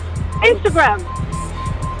 Instagram.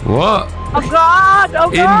 What? Oh, God. Oh,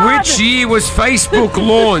 God. In which year was Facebook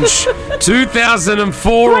launched,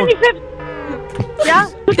 2004 or... 2015. Yeah,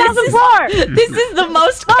 2004. This is the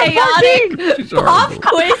most chaotic pop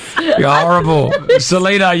quiz. You're horrible.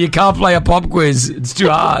 Selena, you can't play a pop quiz. It's too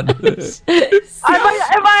hard. Was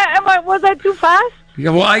I too fast?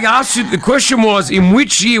 Yeah, well, I asked you, the question was, in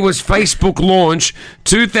which year was Facebook launched,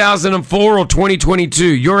 2004 or 2022?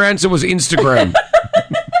 Your answer was Instagram.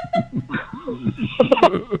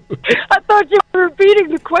 I thought you were repeating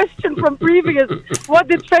the question from previous. What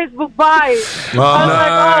did Facebook buy?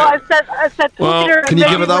 I said Twitter. Can you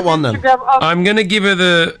give her that one then? I'm going to give her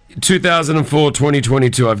the 2004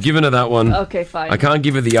 2022. I've given her that one. Okay, fine. I can't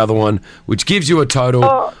give her the other one, which gives you a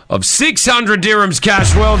total of 600 dirhams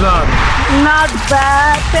cash. Well done. Not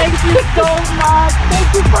bad. Thank you so much.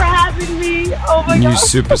 Thank you for having me. Oh my You God.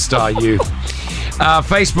 superstar, you.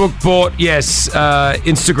 Facebook bought,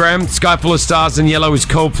 Instagram. Sky Full of Stars in Yellow is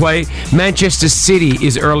Coldplay. Manchester City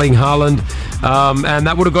is Erling Haaland. And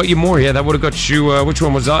that would have got you more. Yeah, that would have got you, which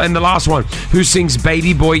one was that? And the last one, who sings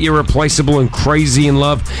Baby Boy, Irreplaceable and Crazy in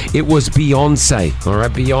Love? It was Beyonce. All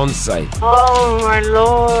right, Beyonce. Oh my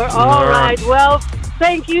Lord. All right. Well,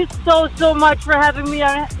 thank you so much for having me.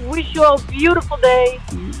 I wish you a beautiful day.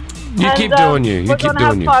 You keep doing you. You keep doing We're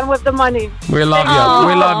going you. to have fun with the money. We love you.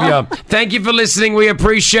 We love you. Thank you for listening. We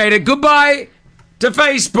appreciate it. Goodbye to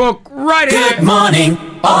Facebook right here. Good morning,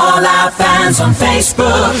 all our fans on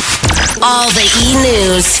Facebook. All the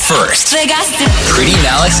e-news. First, The gossip. Pretty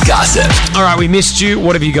Malik's gossip. All right, we missed you.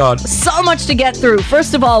 What have you got? So much to get through.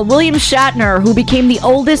 First of all, William Shatner, who became the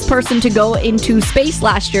oldest person to go into space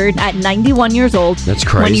last year at 91 years old. That's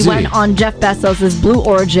crazy. When he went on Jeff Bezos' Blue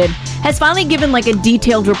Origin, has finally given like a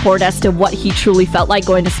detailed report as to what he truly felt like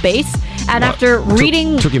going to space. And after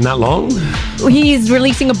reading... Took him that long? He's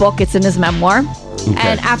releasing a book. It's in his memoir. Okay.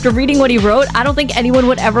 And after reading what he wrote, I don't think anyone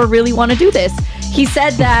would ever really want to do this. He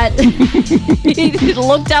said that he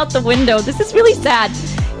looked out the window. This is really sad.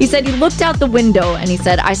 He said he looked out the window and he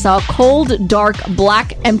said, I saw a cold, dark,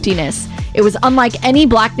 black emptiness. It was unlike any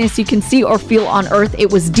blackness you can see or feel on Earth.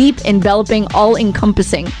 It was deep, enveloping,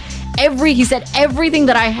 all-encompassing. He said everything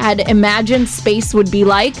that I had imagined space would be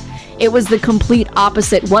like, it was the complete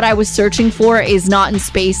opposite. What I was searching for is not in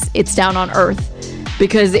space, it's down on Earth.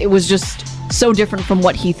 Because it was just so different from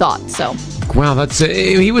what he thought, so... Wow, that's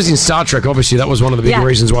he was in Star Trek, obviously. That was one of the big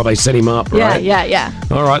reasons why they set him up, right? Yeah.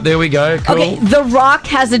 All right, there we go. Cool. Okay, The Rock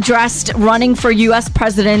has addressed running for U.S.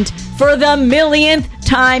 president for the millionth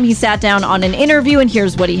time. He sat down on an interview, and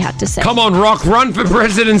here's what he had to say. Come on, Rock, run for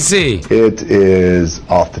presidency. It is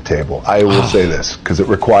off the table. I will say this, because it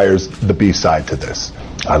requires the B side to this.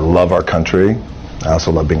 I love our country. I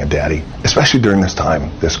also love being a daddy, especially during this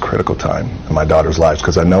time, this critical time in my daughter's lives,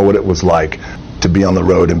 because I know what it was like to be on the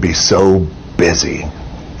road and be so busy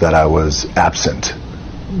that I was absent.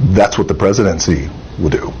 That's what the presidency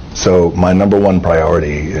will do. So my number one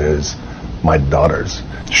priority is my daughters.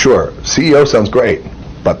 Sure, CEO sounds great,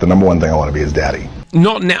 but the number one thing I want to be is daddy.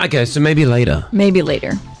 Not now. Okay, so maybe later. Maybe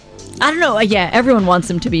later. I don't know. Yeah, everyone wants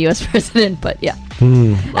him to be U.S. president, but yeah.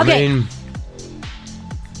 I mean,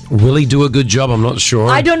 will he do a good job? I'm not sure.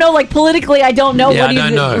 I don't know. Like, politically, I don't know what he's... I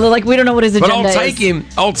don't know. Like, we don't know what his agenda is.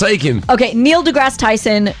 But I'll take him. Okay, Neil deGrasse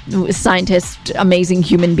Tyson, scientist, amazing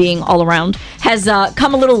human being all around, has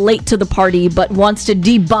come a little late to the party, but wants to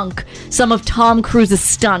debunk some of Tom Cruise's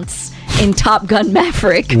stunts in Top Gun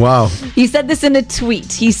Maverick. Wow. He said this in a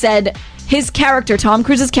tweet. He said... His character, Tom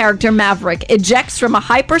Cruise's character, Maverick, ejects from a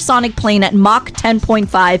hypersonic plane at Mach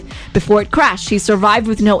 10.5 before it crashed. He survived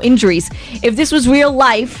with no injuries. If this was real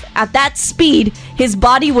life, at that speed, his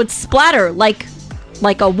body would splatter like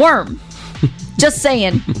a worm. Just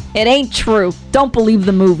saying. It ain't true. Don't believe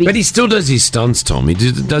the movie. But he still does his stunts, Tom. He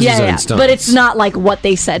does his own stunts. But it's not like what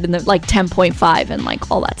they said in the 10.5 and like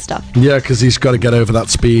all that stuff. Yeah, because he's got to get over that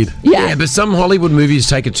speed. Yeah, but some Hollywood movies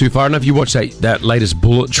take it too far. I don't know if you watched that latest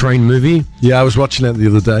Bullet Train movie. Yeah, I was watching it the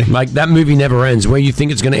other day. Like, that movie never ends. Where you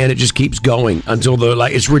think it's going to end, it just keeps going until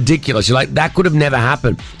it's ridiculous. You're like, that could have never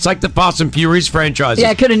happened. It's like the Fast and Furious franchise. Yeah,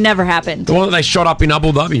 it could have never happened. The one that they shot up in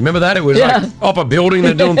Abu Dhabi. Remember that? It was like off a building.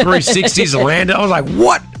 They're doing 360s and landed. I was like,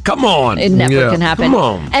 what? Come on. It never can happen. Come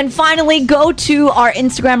on. And finally, go to our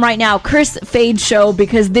Instagram right now, Chris Fade Show,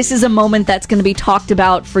 because this is a moment that's going to be talked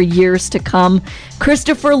about for years to come.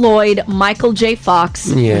 Christopher Lloyd, Michael J. Fox,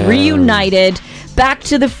 reunited, Back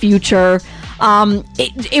to the Future.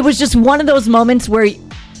 It was just one of those moments where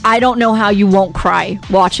I don't know how you won't cry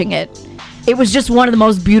watching it. It was just one of the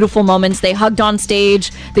most beautiful moments. They hugged on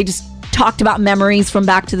stage. They just talked about memories from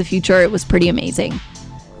Back to the Future. It was pretty amazing.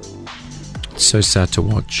 So sad to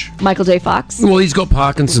watch. Michael J. Fox. Well, he's got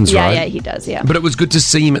Parkinson's, right? Yeah, he does, yeah. But it was good to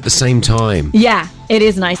see him at the same time. Yeah, it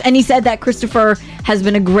is nice. And he said that Christopher has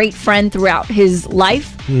been a great friend throughout his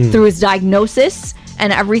life, through his diagnosis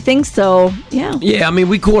and everything, so yeah. Yeah, I mean,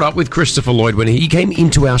 we caught up with Christopher Lloyd when he came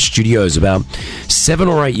into our studios about 7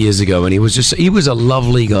 or 8 years ago, and he was a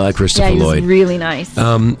lovely guy, Christopher Lloyd. Yeah, he was really nice.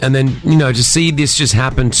 And then, to see this just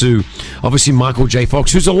happen to, obviously, Michael J.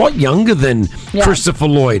 Fox, who's a lot younger than Christopher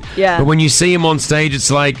Lloyd. Yeah. But when you see him on stage, it's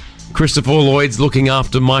like Christopher Lloyd's looking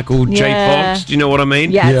after Michael J. Fox. Do you know what I mean?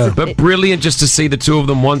 Yeah. But brilliant just to see the two of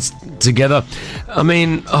them once together. I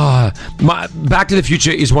mean, Back to the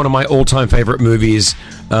Future is one of my all-time favorite movies.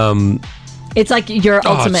 It's like your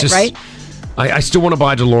ultimate, right? I still want to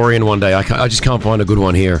buy a DeLorean one day. I just can't find a good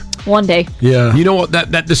one here. One day. Yeah. You know what?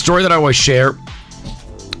 That the story that I always share.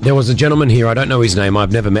 There was a gentleman here. I don't know his name.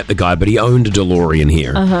 I've never met the guy, but he owned a DeLorean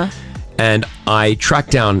here. And I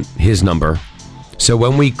tracked down his number. So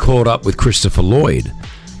when we caught up with Christopher Lloyd,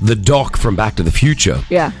 the doc from Back to the Future,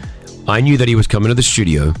 I knew that he was coming to the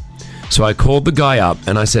studio. So I called the guy up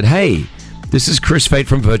and I said, hey, this is Chris Fate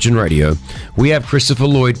from Virgin Radio. We have Christopher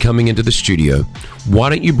Lloyd coming into the studio. Why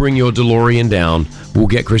don't you bring your DeLorean down? We'll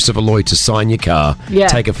get Christopher Lloyd to sign your car,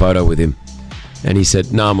 take a photo with him. And he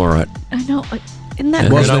said, no, I'm all right. I know. Isn't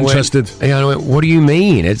that wasn't interested? And I went, what do you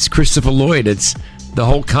mean? It's Christopher Lloyd. The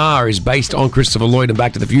whole car is based on Christopher Lloyd and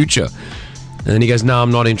Back to the Future. And then he goes, no,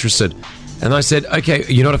 I'm not interested. And I said, okay,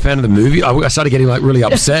 you're not a fan of the movie? I started getting really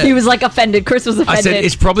upset. He was offended. Chris was offended. I said,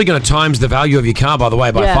 it's probably going to times the value of your car, by the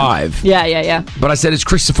way, by 5. Yeah. But I said, it's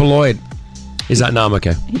Christopher Lloyd. He's like, no, I'm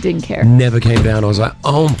okay. He didn't care. Never came down. I was like,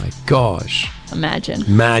 oh my gosh. Imagine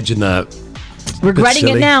that. Regretting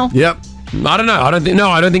it now. Yep. I don't know. I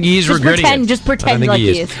don't think he is regretting it. Just pretend like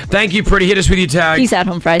he is. Thank you, Pretty. Hit us with your tag. Peace out,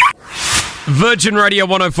 home fries. Virgin Radio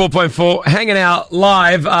 104.4, hanging out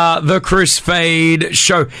live, the Chris Fade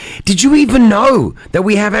Show. Did you even know that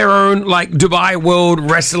we have our own Dubai World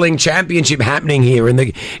Wrestling Championship happening here in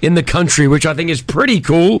the country, which I think is pretty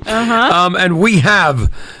cool. And we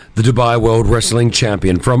have the Dubai World Wrestling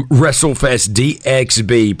Champion from WrestleFest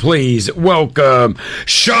DXB. Please welcome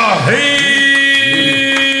Shaheen.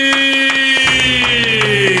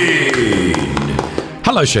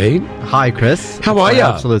 Hello, Shaheen. Hi, Chris. How are It's you?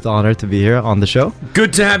 an absolute honor to be here on the show.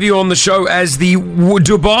 Good to have you on the show as the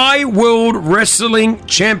Dubai World Wrestling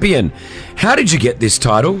Champion. How did you get this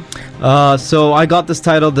title? So I got this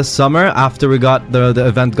title this summer after we got the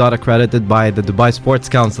event got accredited by the Dubai Sports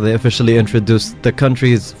Council. They officially introduced the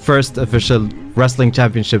country's first official wrestling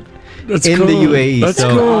championship in the UAE. That's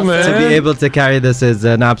cool, man. To be able to carry this is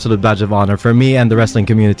an absolute badge of honor for me and the wrestling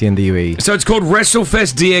community in the UAE. So it's called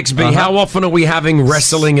WrestleFest DXB. How often are we having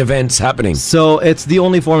wrestling events happening? So it's the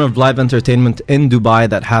only form of live entertainment in Dubai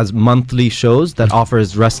that has monthly shows that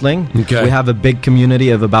offers wrestling. Okay. We have a big community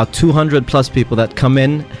of about 200 plus people that come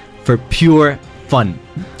in for pure fun.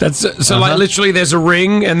 That's so literally there's a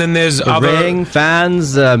ring and then there's The other ring,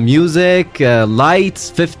 fans, music, lights,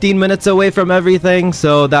 15 minutes away from everything.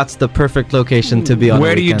 So that's the perfect location to be on.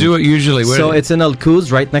 Where a do you weekend. do it usually? It's in Al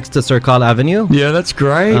Quoz, right next to Sirkal Avenue. Yeah, that's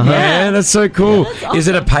great, man. That's so cool. Is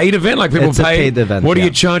it a paid event? Like people It's pay? a paid event. What do you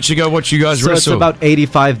charge to go watch you guys So wrestle? it's about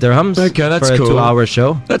 85 dirhams. Okay, that's for a cool. 2-hour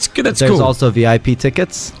show. That's good. That's There's cool. also VIP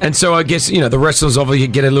tickets. And so I guess, the wrestlers obviously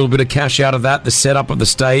get a little bit of cash out of that, the setup of the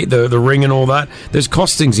stage, the ring and all that. There's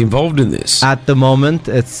costings involved in this. At the moment,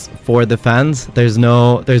 it's for the fans. There's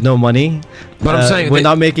no money. But I'm saying we're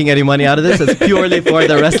not making any money out of this. It's purely for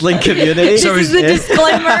the wrestling community. So This is the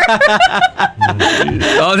disclaimer.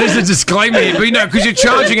 Oh, there's a disclaimer here. But because you're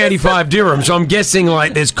charging 85 dirhams, so I'm guessing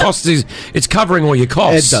there's costs. It's covering all your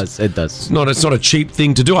costs. It does. It's not a cheap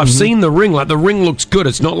thing to do. I've seen the ring. The ring looks good.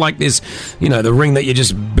 It's not like this, the ring that you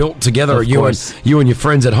just built together, Of you course. and your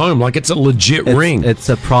friends at home. It's a legit ring. It's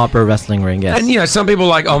a proper wrestling ring, yes. And some people are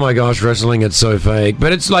like, oh my gosh, wrestling, it's so fake.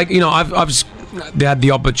 But it's I've had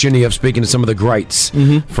the opportunity of speaking to some of the greats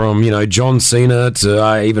from John Cena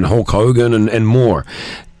to even Hulk Hogan and more.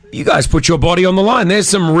 You guys put your body on the line. There's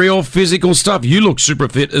some real physical stuff. You look super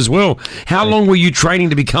fit as well. How long were you training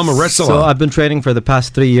to become a wrestler? So I've been training for the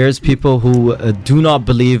past 3 years. People who do not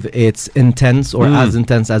believe it's intense or as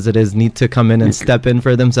intense as it is need to come in and step in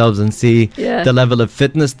for themselves and see the level of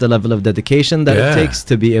fitness, the level of dedication that it takes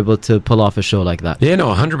to be able to pull off a show like that. Yeah,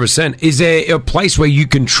 no, 100%. Is there a place where you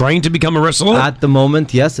can train to become a wrestler? At the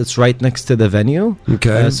moment, yes, it's right next to the venue.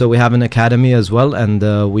 Okay. So we have an academy as well, and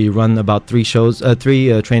we run about 3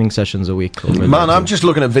 training sessions a week. Man, I'm just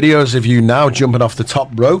looking at videos of you now jumping off the top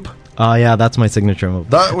rope. Yeah, that's my signature move.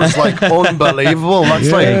 That was unbelievable. That's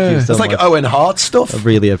Thank you so like much. Owen Hart stuff. I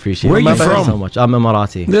really appreciate Where it. are you Thank from? so much. I'm a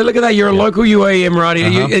Marathi. Yeah, look at that. You're a local UAE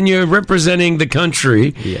Emirati, and you're representing the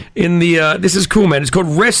country in the... this is cool, man. It's called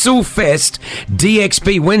WrestleFest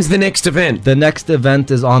DXB. When's the next event? The next event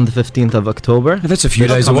is on the 15th of October. That's a few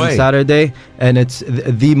days coming away. Saturday, and it's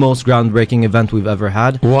the most groundbreaking event we've ever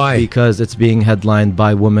had. Why? Because it's being headlined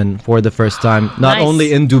by women for the first time, not Nice.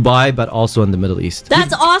 only in Dubai, but also in the Middle East.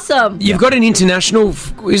 That's awesome. You've got an international...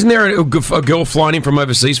 Isn't there a girl flying in from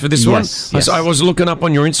overseas for this one? Yes. I was looking up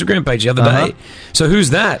on your Instagram page the other day. So who's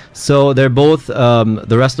that? So they're both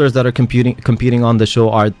the wrestlers that are competing on the show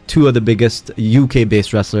are 2 of the biggest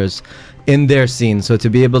UK-based wrestlers in their scene. So to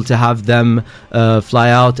be able to have them fly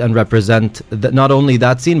out and represent not only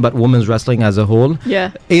that scene but women's wrestling as a whole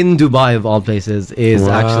in Dubai of all places is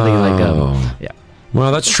actually like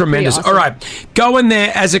Well, that's tremendous. awesome. All right, go in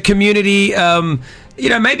there as a community.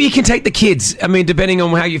 Maybe you can take the kids. I mean, depending on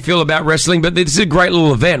how you feel about wrestling, but this is a great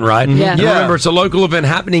little event, right? Yeah. And remember, it's a local event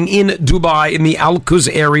happening in Dubai in the Al Quoz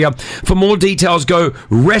area. For more details, go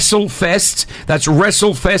WrestleFest. That's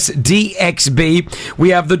WrestleFest DXB. We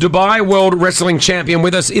have the Dubai World Wrestling Champion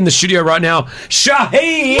with us in the studio right now,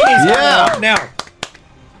 Shaheen. Yeah. Now,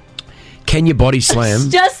 can you body slam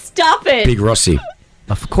Just stop it. Big Rossi?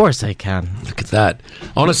 Of course I can. Look at that.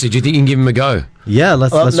 Honestly, do you think you can give him a go? Yeah,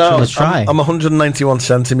 let's try. I'm 191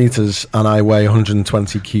 centimeters and I weigh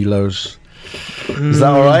 120 kilos. Is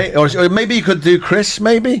that all right? Or maybe you could do Chris,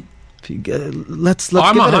 maybe? Let's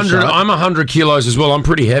I'm give it a 100. shot. I'm 100 kilos as well. I'm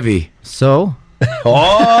pretty heavy. So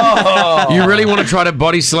You really want to try to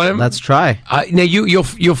body slam? let's try. Now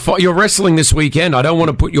you're wrestling this weekend. I don't want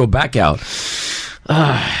to put your back out.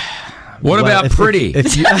 What about pretty?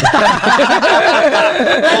 If you,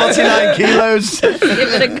 49 kilos. Give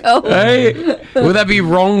it a go. Hey, would that be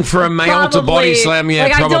wrong for a male to body slam? Yeah,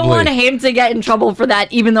 like, probably. I don't want him to get in trouble for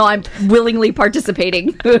that, even though I'm willingly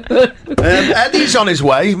participating. Eddie's on his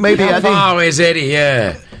way. Maybe How Eddie. far is Eddie?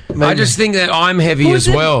 Yeah. I just think that I'm heavy as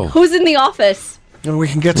well. Who's in the office? We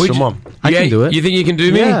can get Would you- someone. I can do it. You think you can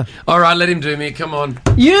do me? Yeah. All right, let him do me. Come on.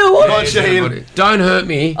 You? Come on, Shaheen. Don't hurt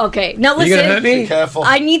me. Okay, now You listen. gonna hurt me? Be careful.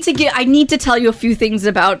 I need to tell you a few things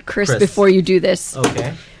about Chris. Before you do this.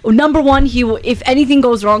 Okay. Number one, he will, if anything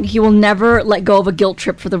goes wrong, he will never let go of a guilt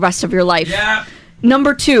trip for the rest of your life. Yeah.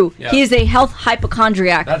 Number two, Yeah. he is a health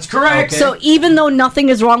hypochondriac. That's correct. So even though nothing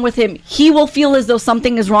is wrong with him, he will feel as though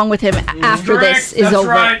something is wrong with him after this is That's over.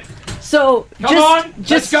 right. So Come on,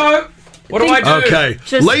 let's go. What do I do? Okay.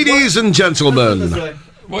 Just- Ladies and gentlemen,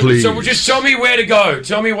 please. So just tell me where to go.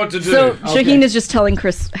 Tell me what to do. So Shaheen is just telling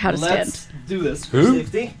Chris how to stand. do this for Who?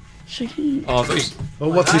 safety. Shaheen. Oh, please. Oh,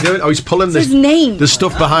 what's he doing? Oh, he's pulling It's this. his name. The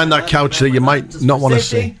stuff behind that couch that you might not want to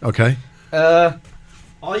see. Okay.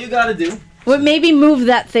 All you gotta do. Well, maybe move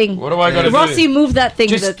that thing. What do I gotta do? Rossi, move that thing.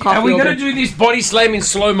 Just, the coffee are we over. going to do this body slam in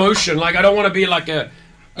slow motion? Like, I don't want to be like a...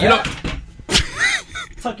 You know...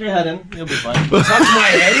 Tuck your head in. You'll be fine. Touch my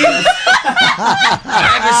head in?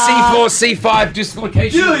 I have a C4, C5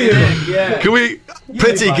 dislocation. Do you? Yeah. Can we,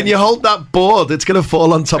 Pretty? Can you hold that board? It's going to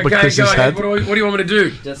fall on top of Okay, Chris's go ahead. head. What do you want me to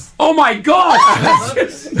do? Just. Oh my God!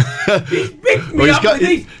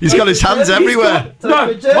 He's got his hands everywhere.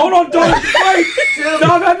 No, hold on, don't wait. No,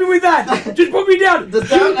 I'm happy with that. Just put me down.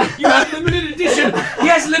 You have limited edition.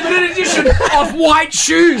 Yes, limited edition of white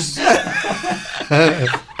shoes.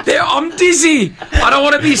 I'm dizzy. I don't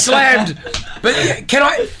want to be slammed. But can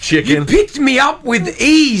I? Chicken. You picked me up with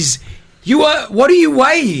ease. You are. What do you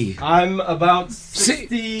weigh? I'm about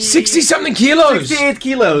 60 something kilos. 68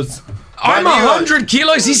 kilos. I'm 100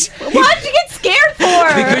 kilos. Why did you get scared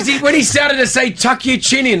for? Because when he started to say tuck your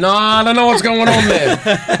chin in, I don't know what's going on there.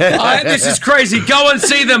 This is crazy. Go and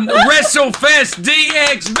see them. WrestleFest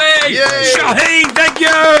DXB. Shaheen, thank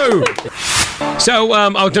you. So I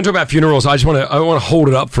was going to talk about funerals. I want to hold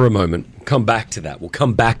it up for a moment. Come back to that. We'll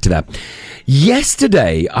come back to that.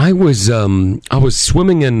 Yesterday, I was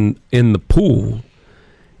swimming in the pool,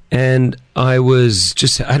 and I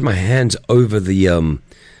had my hands over the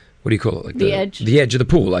what do you call it? Like the edge. The edge of the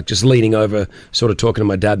pool, like just leaning over, sort of talking to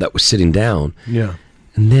my dad that was sitting down. Yeah.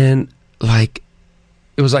 And then, like,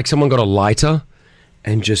 it was like someone got a lighter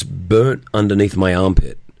and just burnt underneath my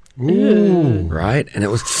armpit. Ooh. Right? And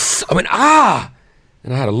it was, I went, ah!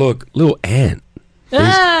 And I had a look, little ant.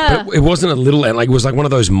 But it wasn't a little ant, like it was like one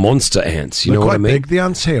of those monster ants. You They're know what I quite mean? big, the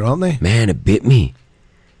ants here, aren't they? Man, it bit me.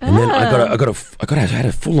 And then I had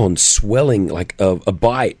a full-on swelling, like a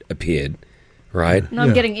bite appeared, right? No,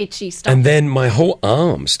 I'm getting itchy stuff. And then my whole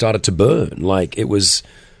arm started to burn. Like it was,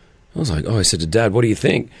 I was like, I said to Dad, what do you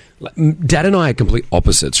think? Like, Dad and I are complete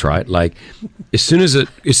opposites, right? Like as soon as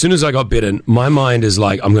I got bitten, my mind is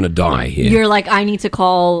like, I'm going to die here. You're like, I need to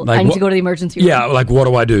call. Like, I need what- to go to the emergency room. Yeah, like what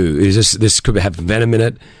do I do? Is this could have venom in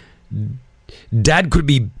it? Dad could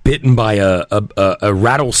be bitten by a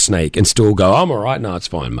rattlesnake and still go, I'm all right. No, it's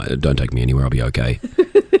fine, mate. Don't take me anywhere. I'll be okay.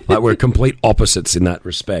 Like we're complete opposites in that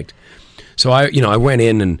respect. So I went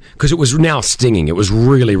in and because it was now stinging, it was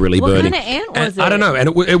really, really What burning. kind of ant And was I it? don't know, and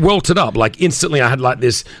it welted up like instantly. I had like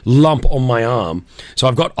this lump on my arm. So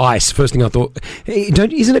I've got ice. First thing I thought, hey,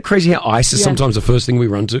 isn't it crazy how ice is sometimes the first thing we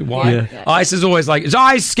run to? Why? Yeah. Ice is always like, it's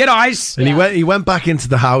ice, get ice. And he went back into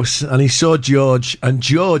the house and he saw George, and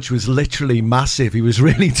George was literally massive. He was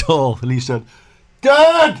really tall, and he said,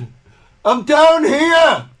 "Dad, I'm down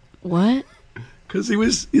here." What? Because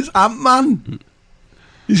he's Ant-Man.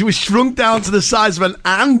 He was shrunk down to the size of an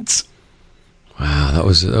ant. Wow, that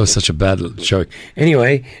was such a bad joke.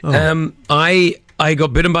 Anyway, I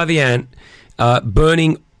got bitten by the ant,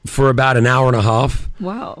 burning for about an hour and a half.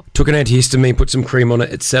 Wow. Took an antihistamine, put some cream on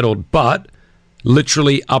it, it settled. But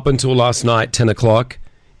literally up until last night, 10 o'clock,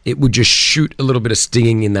 it would just shoot a little bit of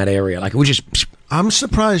stinging in that area. Like it would just... I'm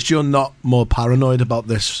surprised you're not more paranoid about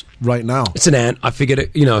this right now. It's an ant. I figured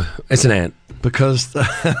it, it's an ant. Because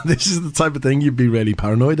this is the type of thing you'd be really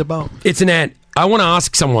paranoid about. It's an ant. I want to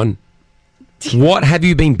ask someone, what have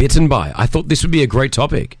you been bitten by? I thought this would be a great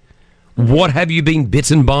topic. What have you been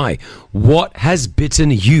bitten by? What has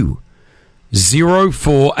bitten you?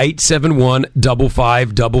 04871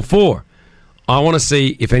 5544. I want to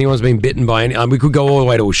see if anyone's been bitten by any. We could go all the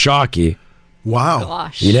way to a shark here. Wow.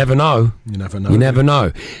 Gosh. You never know. You never know. You never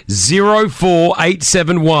know.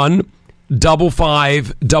 04871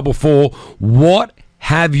 5544. What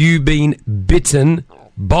have you been bitten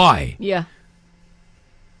by? Yeah.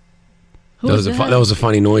 That was a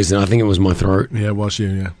funny noise, and I think it was my throat. Yeah, it was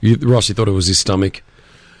you, yeah. Rossi thought it was his stomach.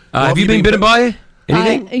 Have you been bitten by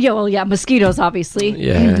anything? Mosquitoes, obviously.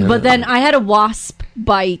 Yeah. But then I had a wasp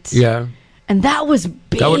bite. Yeah. And that was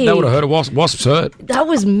big. That would have hurt. Wasps hurt. That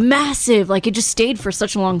was massive. Like, it just stayed for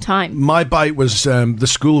such a long time. My bite was the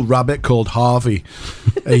school rabbit called Harvey.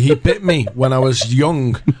 He bit me when I was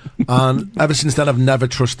young, and ever since then I've never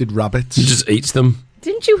trusted rabbits. He just eats them.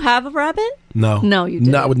 Didn't you have a rabbit? No. No, you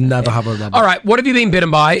didn't. No, I would never have a rabbit. All right, what have you been bitten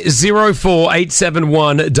by?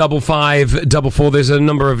 04871 5544. There's a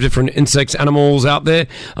number of different insects, animals out there.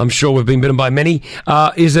 I'm sure we've been bitten by many.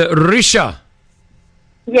 Is it Risha?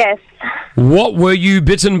 Yes. What were you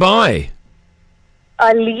bitten by?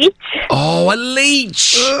 A leech. Oh, a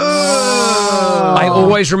leech! I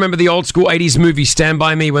always remember the old school 80s movie Stand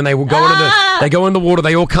By Me when they will go they go in the water,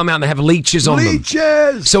 they all come out and they have leeches on them.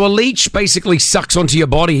 Leeches! So a leech basically sucks onto your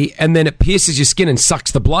body and then it pierces your skin and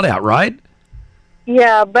sucks the blood out, right?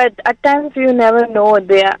 Yeah, but at times you never know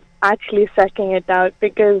they're actually sucking it out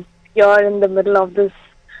because you're in the middle of this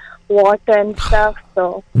water and stuff.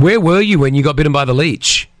 So where were you when you got bitten by the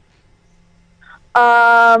leech?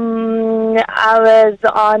 I was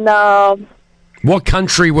on What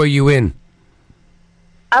country were you in?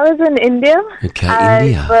 I was in India. Okay, I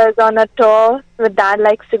India. was on a tour. My dad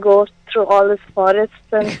likes to go through all his forests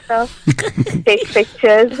and stuff, take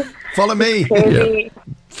pictures. Follow me. Maybe.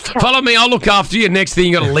 Follow me, I'll look after you. Next thing,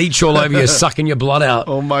 you got a leech all over you, sucking your blood out.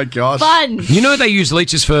 Oh my gosh. Fun. You know they use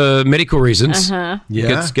leeches for medical reasons. Uh-huh.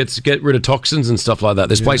 Yeah. Get rid of toxins and stuff like that.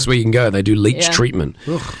 There's places where you can go, they do leech Yeah. treatment.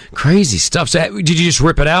 Crazy stuff. So did you just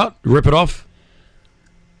rip it out? Rip it off?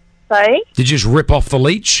 Sorry? Did you just rip off the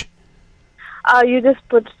leech? You just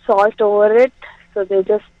put salt over it, so they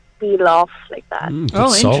just peel off like that.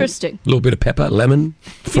 Put salt, interesting. A little bit of pepper, lemon,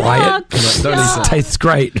 fry it. It tastes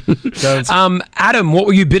great. Adam, what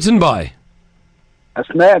were you bitten by? A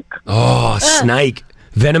snake. Oh, a snake.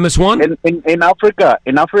 Venomous one? In Africa,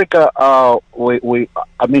 we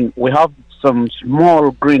have some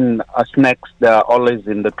small green snakes that are always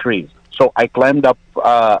in the trees. So I climbed up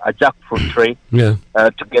a jackfruit tree to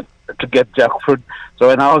get jackfruit. So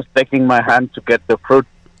when I was taking my hand to get the fruit,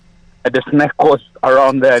 the snake was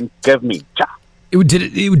around there and gave me.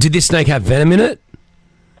 Did this snake have venom in it?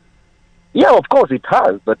 Yeah, of course it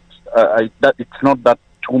has, but it's not that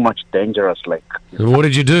too much dangerous. Like, What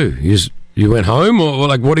did you do? You went home, or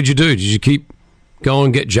like what did you do? Did you keep going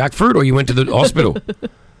and get jackfruit, or you went to the hospital?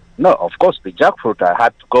 no, of course the jackfruit I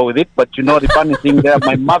had to go with it. But you know the funny thing there,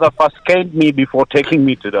 my mother first caned me before taking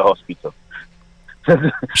me to the hospital.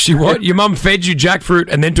 She what? Your mum fed you jackfruit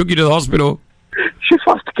and then took you to the hospital? She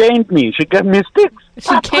first caned me. She gave me sticks.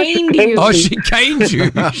 She caned you. Oh, she caned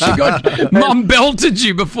you. Mum belted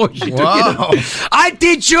you before she took you. I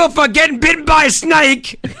teach you for getting bitten by a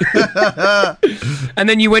snake. And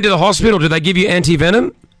then you went to the hospital. Did they give you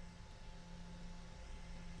anti-venom?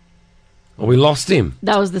 Oh, we lost him.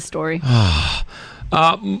 That was the story.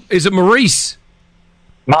 Is it Maurice?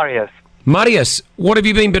 Marius, what have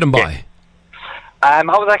you been bitten by? I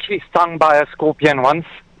was actually stung by a scorpion once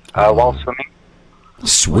while swimming.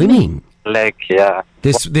 Swimming? Like, yeah.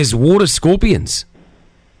 There's water scorpions.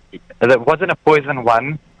 It wasn't a poison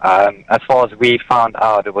one. As far as we found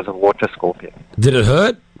out, it was a water scorpion. Did it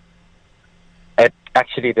hurt? It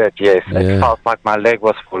actually did, yes. It felt like my leg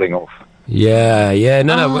was falling off. Yeah.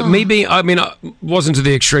 No. I wasn't to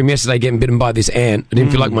the extreme yesterday getting bitten by this ant. I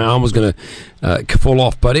didn't feel like my arm was going to fall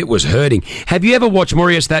off, but it was hurting. Have you ever watched,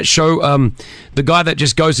 Maurice, that show, the guy that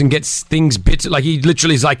just goes and gets things bitten? Like, he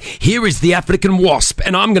literally is like, here is the African wasp,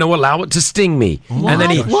 and I'm going to allow it to sting me. What? And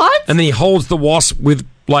then And then he holds the wasp with,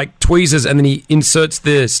 like, tweezers, and then he inserts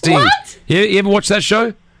the sting. What? You ever watch that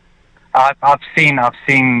show? I've seen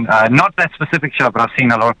not that specific show, but I've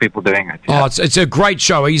seen a lot of people doing it. Yeah. Oh, it's a great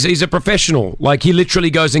show. He's a professional. Like, he literally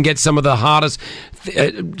goes and gets some of the hardest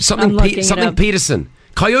something Peterson.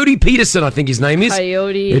 Coyote Peterson, I think his name is.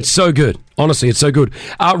 Coyote. It's so good. Honestly, it's so good.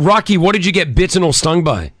 Rocky, what did you get bitten or stung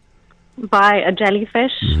by? By a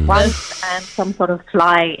jellyfish once and some sort of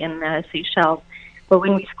fly in Seychelles. But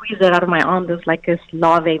when we squeezed it out of my arm, there was like this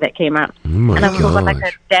larvae that came out. Oh my and I've still got like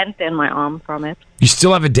gosh. a dent in my arm from it. You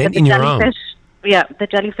still have a dent in your arm? Yeah, the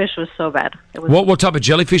jellyfish was so bad. It was, What type of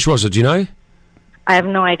jellyfish was it? Do you know? I have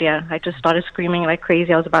no idea. I just started screaming like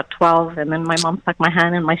crazy. I was about 12, and then my mom stuck my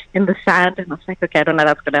hand in the sand, and I was like, okay, I don't know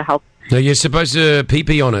that's going to help. No, you're supposed to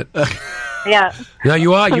pee on it. Yeah. No,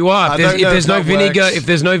 you are. If there's no vinegar, works. if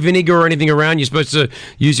there's no vinegar or anything around, you're supposed to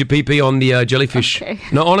use your pee on the jellyfish. Okay.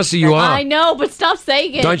 No, honestly, you are. I know, but stop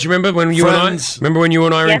saying it. Don't you remember when you Friends. and I? Remember when you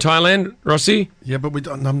and I were in Yes. Thailand, Rossi? Yeah, but we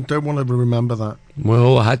don't want to remember that.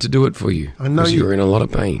 Well, I had to do it for you. I know because you- were in a lot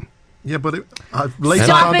of pain. Yeah, but I later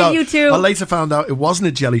Stop found it, out. you two. I later found out it wasn't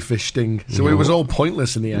a jellyfish sting, so it was all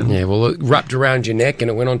pointless in the end. Yeah, well, it wrapped around your neck and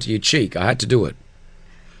it went onto your cheek. I had to do it.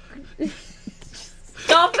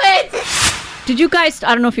 Stop it! Did you guys,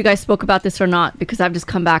 I don't know if you guys spoke about this or not, because I've just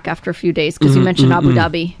come back after a few days, because you mentioned Abu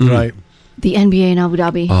Dhabi. Right. The NBA in Abu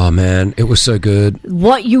Dhabi. Oh, man. It was so good.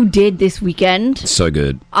 What you did this weekend, So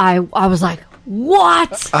good. I was like,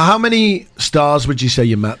 what? How many stars would you say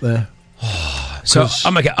you met there? So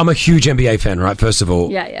I'm a huge NBA fan, right? First of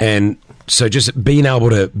all. Yeah, yeah. And so just being able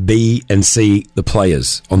to be and see the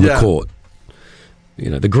players on the court. You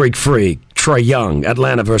know, the Greek Freak, Trae Young,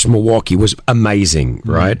 Atlanta versus Milwaukee was amazing,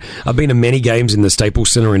 right? I've been to many games in the Staples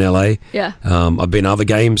Center in LA. Yeah. I've been to other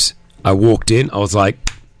games. I walked in. I was like,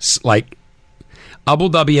 Abu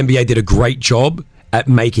Dhabi NBA did a great job at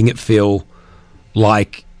making it feel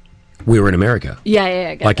like we were in America. Yeah,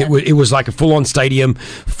 I get Like that. it was like a full-on stadium,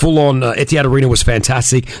 full-on Etihad Arena was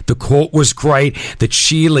fantastic. The court was great. The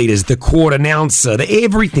cheerleaders, the court announcer,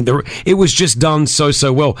 everything. It was just done so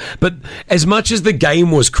well. But as much as the game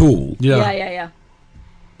was cool, Yeah.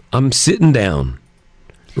 I'm sitting down.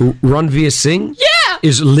 Ranveer Singh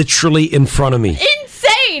is literally in front of me.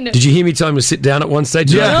 Insane! Did you hear me tell him to sit down at one stage?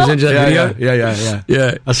 Did I present you that video?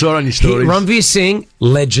 Yeah. I saw it on your stories. Ranveer Singh,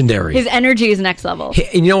 legendary. His energy is next level.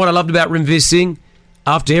 And you know what I loved about Ranveer Singh?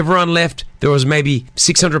 After everyone left, there was maybe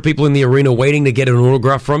 600 people in the arena waiting to get an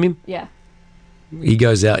autograph from him. Yeah. He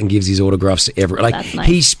goes out and gives his autographs to everyone. That's nice.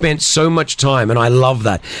 He spent so much time, and I love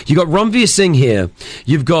that. You got Ranveer Singh here.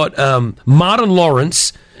 You've got Martin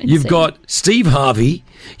Lawrence. You've got Steve Harvey.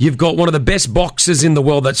 You've got one of the best boxers in the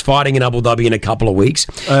world that's fighting in Abu Dhabi in a couple of weeks.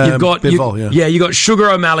 You've got Bivol, you got Sugar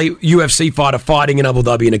O'Malley, UFC fighter, fighting in Abu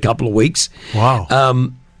Dhabi in a couple of weeks.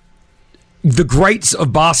 Wow. The greats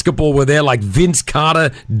of basketball were there, like Vince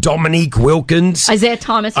Carter, Dominique Wilkins, Isaiah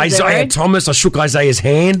Thomas. Was there, Isaiah right? Thomas. I shook Isaiah's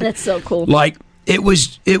hand. That's so cool. Like it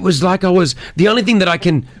was like I was. The only thing that I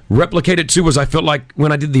can replicate it to was I felt like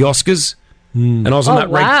when I did the Oscars, and I was on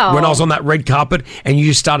when I was on that red carpet, and you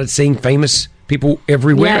just started seeing famous people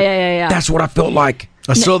everywhere. Yeah. That's what I felt like.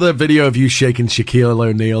 I saw the video of you shaking Shaquille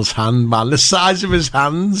O'Neal's hand, man. The size of his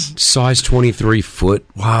hands. Size 23 foot.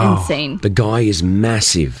 Wow. Insane. The guy is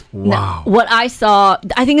massive. Wow. What I saw,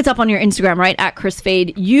 I think it's up on your Instagram, right? At Chris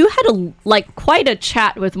Fade. You had quite a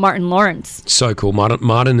chat with Martin Lawrence. So cool.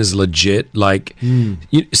 Martin is legit. Like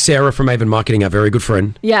Sarah from Avon Marketing, our very good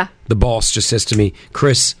friend. Yeah. The boss just says to me,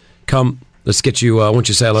 Chris, come. Let's get you. I want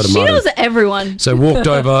you to say hello to She Martin. knows everyone. So walked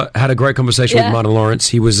over, had a great conversation with Martin Lawrence.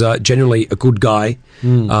 He was genuinely a good guy.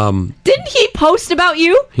 Didn't he post about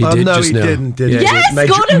you? He did no, just he now. didn't.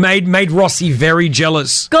 Yes, made Rossi very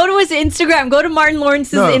jealous. Go to his Instagram. Go to Martin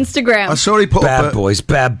Lawrence's Instagram. I saw he put Bad up boys.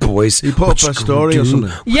 He put up a story or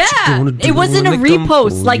something. Yeah, it wasn't a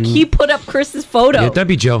repost. Like he put up Chris's photo. Yeah, don't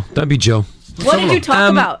be Joe. What did you talk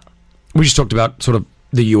about? We just talked about sort of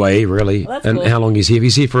the UAE, really, Well, that's and cool. how long he's here.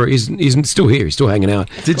 He's here for. He's still here. He's still hanging out.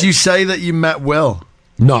 Did you say that you met Will?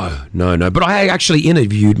 No. But I actually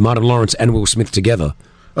interviewed Martin Lawrence and Will Smith together.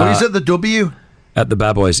 Oh, he's at the W? At the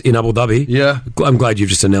Bad Boys in Abu Dhabi. Yeah. I'm glad you've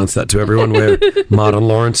just announced that to everyone where Martin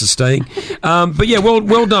Lawrence is staying. But yeah, well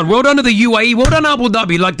done. Well done to the UAE. Well done, Abu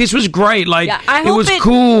Dhabi. Like, this was great. Like, it was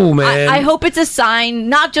cool, man. I hope it's a sign,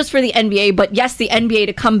 not just for the NBA, but yes, the NBA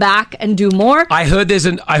to come back and do more. I heard there's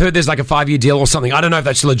like a 5-year deal or something. I don't know if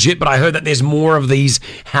that's legit, but I heard that there's more of these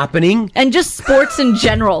happening. And just sports in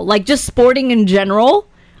general, like just sporting in general,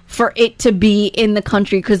 for it to be in the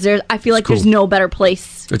country, because I feel like there's no better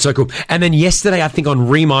place. It's so cool. And then yesterday, I think on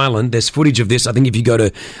Reem Island, there's footage of this. I think if you go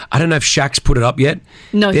to, I don't know if Shaq's put it up yet.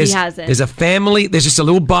 No, he hasn't. There's a family, there's just a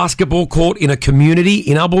little basketball court in a community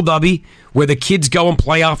in Abu Dhabi where the kids go and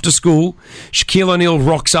play after school. Shaquille O'Neal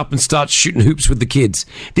rocks up and starts shooting hoops with the kids.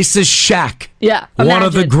 This is Shaq. Yeah, One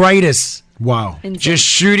of the greatest. Wow. Insane. Just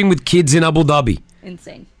shooting with kids in Abu Dhabi.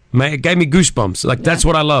 Insane. Mate, it gave me goosebumps. Like, that's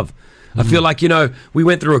what I love. I feel like, we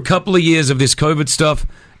went through a couple of years of this COVID stuff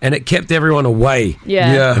and it kept everyone away.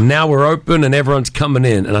 Yeah. And now we're open and everyone's coming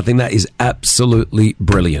in. And I think that is absolutely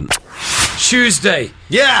brilliant. Tuesday.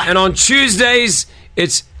 Yeah. And on Tuesdays,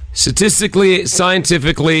 it's statistically,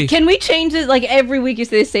 scientifically. Can we change it? Like every week you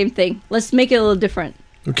say the same thing. Let's make it a little different.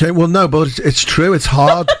 Okay, well, no, but it's true. It's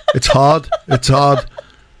hard. It's hard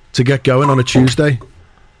to get going on a Tuesday.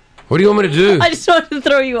 What do you want me to do? I just wanted to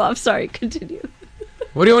throw you off. Sorry, continue.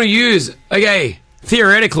 What do you want to use? Okay,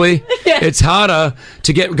 theoretically, it's harder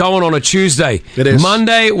to get going on a Tuesday. It is.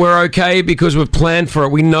 Monday, we're okay because we've planned for it.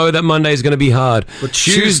 We know that Monday is going to be hard. But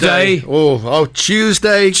Tuesday.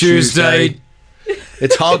 Tuesday.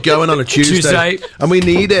 It's hard going on a Tuesday. And we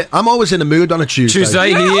need it. I'm always in the mood on a Tuesday. Tuesday,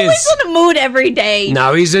 You're he always is. in a mood every day.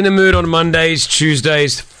 No, he's in the mood on Mondays,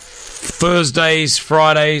 Tuesdays, Thursdays,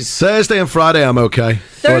 Fridays. Thursday and Friday, I'm okay.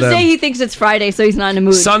 Thursday, he thinks it's Friday, so he's not in a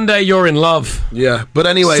mood. Sunday, you're in love. Yeah, but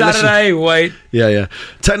anyway, Saturday, wait. Yeah.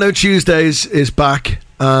 Techno Tuesdays is back,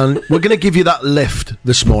 and we're going to give you that lift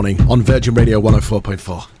this morning on Virgin Radio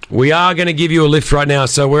 104.4. We are going to give you a lift right now,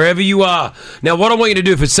 so wherever you are. Now, what I want you to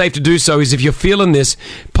do, if it's safe to do so, is if you're feeling this,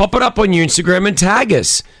 pop it up on your Instagram and tag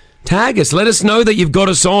us. Tag us. Let us know that you've got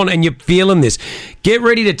us on and you're feeling this. Get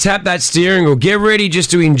ready to tap that steering wheel. Get ready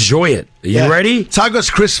just to enjoy it. Are you ready? Tag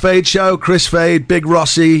us Chris Fade Show, Chris Fade, Big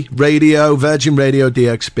Rossi, Radio, Virgin Radio,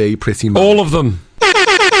 DXB, Pretty much. All of them.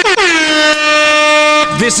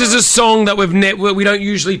 This is a song that we don't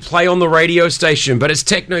usually play on the radio station, but it's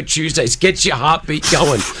Techno Tuesdays. Gets your heartbeat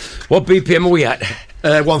going. What BPM are we at?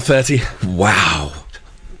 130. Wow.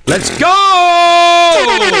 Let's go!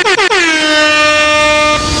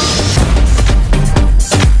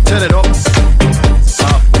 Turn it up.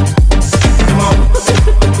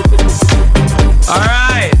 All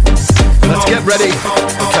right. Let's get ready.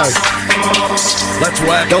 Okay. Let's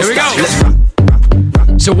work. Here we go.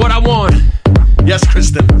 So what I want... Yes,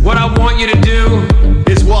 Kristen. What I want you to do...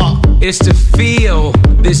 Is what? Is to feel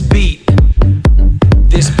this beat.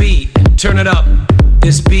 This beat. Turn it up.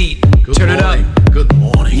 This beat. Turn it up. Good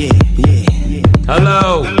morning. Yeah.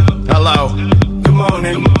 Hello. Good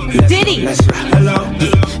morning. Diddy. Hello.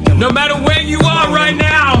 No matter where you are right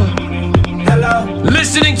now. Hello.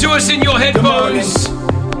 Listening to us in your headphones.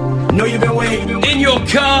 Know you've been waiting. In your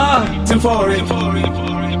car. For it.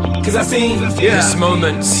 Cause I seen this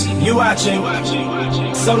moment. You watching.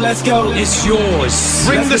 So let's go. It's yours.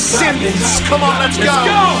 Bring the synths. Come on, let's go.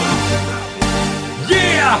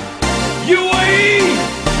 Yeah. UAE.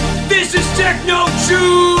 This is Techno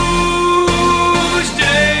Tuesday.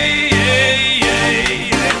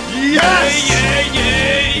 Yes.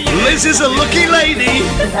 Liz is a lucky lady.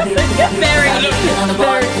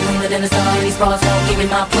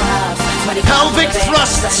 Pelvic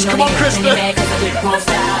thrusts. Come on, Krista.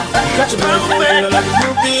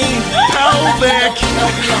 Pelvic.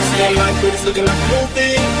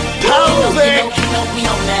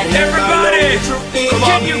 Everybody,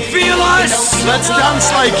 can you feel us? Let's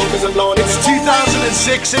dance like it's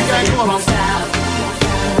 2006 again. Come on.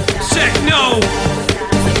 Techno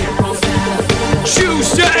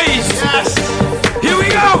Tuesdays. Yes. Here we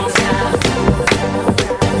go.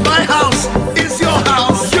 My house is your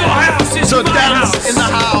house. Your house is so my dance house. in the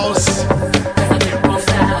house.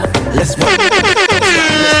 Let's run.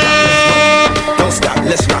 Don't stop.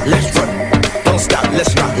 Let's rock. Let's run. Don't stop.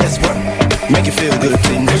 Let's rock. Let's run. Make it feel good. Let's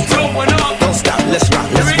run. Don't stop. Let's rock.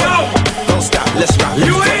 Let's run. Don't stop. Let's rock.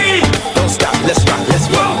 Let's run. Don't stop. Let's rock. Let's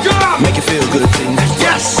run. Make it feel good.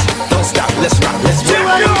 Yes. Don't stop. Let's rock. Let's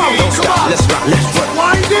run. Don't stop. Let's rock. Let's run.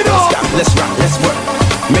 Wind it Don't up. stop. Let's rock. Let's run.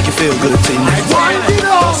 Make it feel good. Wind it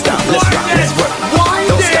up. Don't stop. Let's rock. Let's run.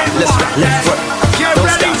 Don't stop. Let's rock. Let's run. Get Don't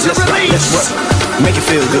ready stop. to Let's rock. release. Let's run. Make it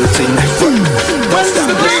feel good. Don't stop.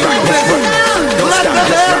 Let's rock. Let's run. Don't stop.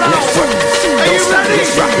 Let's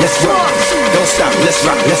rock. Let's run. Don't stop. Let's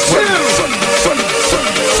rock. Let's run. Don't stop. Let's rock. Let's run.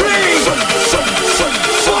 3,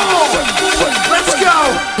 4. Let's go.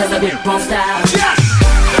 Yes.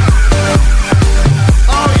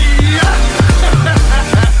 Oh yeah.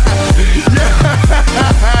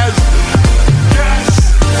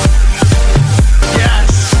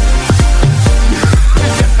 Yes.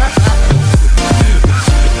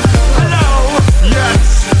 Hello. Yes.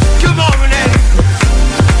 Good morning.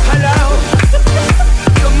 Hello.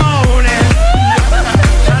 Good morning.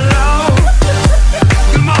 Hello.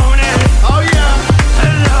 Good morning. Oh yeah.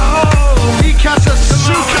 Hello. Mi casa,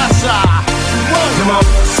 su casa. Come on.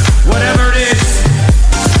 Whatever it is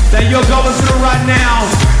that you're going through right now,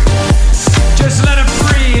 just let it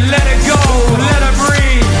breathe, let it go, let it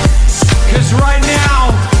breathe. Cause right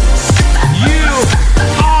now, you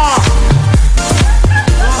are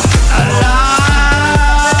alive.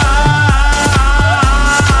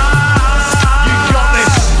 You got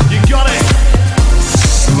this. You got it.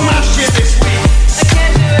 Smash it this week. I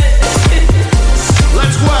can't do it.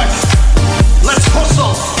 Let's work. Let's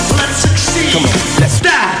hustle. Let's succeed. Come on. Let's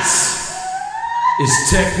That is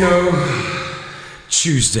Techno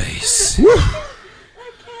Tuesdays.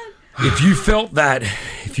 If you felt that,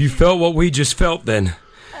 if you felt what we just felt, then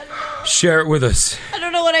share it with us. I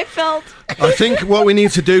don't know what I felt. I think what we need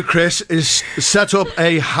to do, Chris, is set up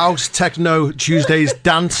a House Techno Tuesdays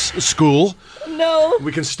dance school. No.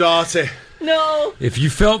 We can start it. No. If you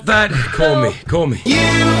felt that, call me. Call me.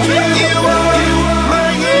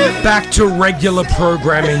 Back to regular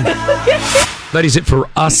programming. That is it for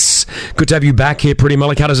us. Good to have you back here, Pretty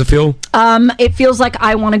Malik. How does it feel? It feels like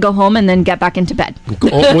I want to go home and then get back into bed.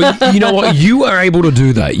 Well, you know what? You are able to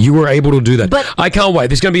do that. You were able to do that. But I can't wait.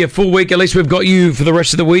 There's going to be a full week. At least we've got you for the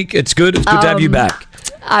rest of the week. It's good. It's good to have you back.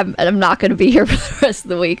 I'm not going to be here for the rest of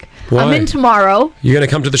the week. Why? I'm in tomorrow. You're going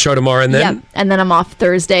to come to the show tomorrow and then? Yeah, and then I'm off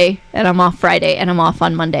Thursday, and I'm off Friday, and I'm off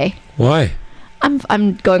on Monday. Why?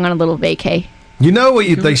 I'm going on a little vacay. You know what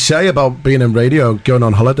they say about being in radio, going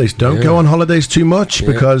on holidays? Don't go on holidays too much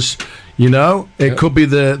because, it could be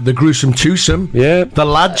the gruesome twosome. Yeah. The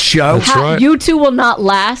lad show. That's right. You two will not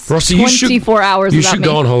last Rossi, 24 hours You without should me.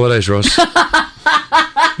 go on holidays, Ross.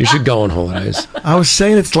 You should go on holidays. I was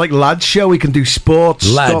saying it's like lad show. We can do sports.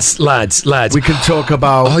 Lads. We can talk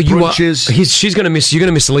about brunches. She's going to miss. You're going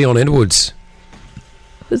to miss Leon Edwards.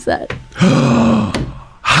 Who's that?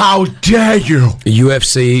 How dare you?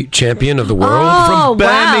 UFC champion of the world Oh, from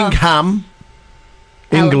Birmingham,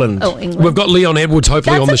 England. Oh, England. We've got Leon Edwards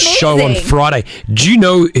hopefully That's on the show on amazing. Friday. Do you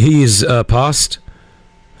know he is passed?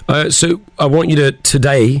 So I want you to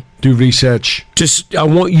today do research. I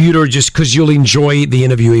want you to because you'll enjoy the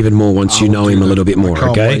interview even more once you know him a little bit more.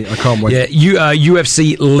 I can't wait. Yeah,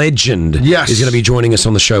 UFC legend. Yes. Is going to be joining us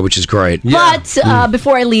on the show, which is great. But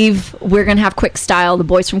before I leave, we're going to have Quick Style, the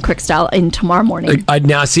boys from Quick Style, in tomorrow morning.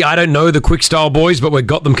 Now, see, I don't know the Quick Style boys, but we've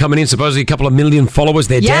got them coming in. Supposedly a couple of million followers.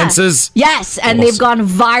 They're dancers. Yes, and they've gone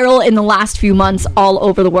viral in the last few months all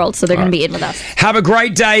over the world, so they're going to be in with us. Have a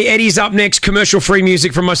great day. Eddie's up next. Commercial-free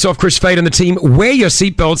music from myself, Chris Fade, and the team. Wear your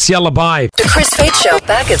seatbelts. Yalla, bye. The Chris Fade Show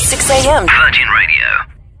back at 6 a.m. Virgin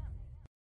Radio.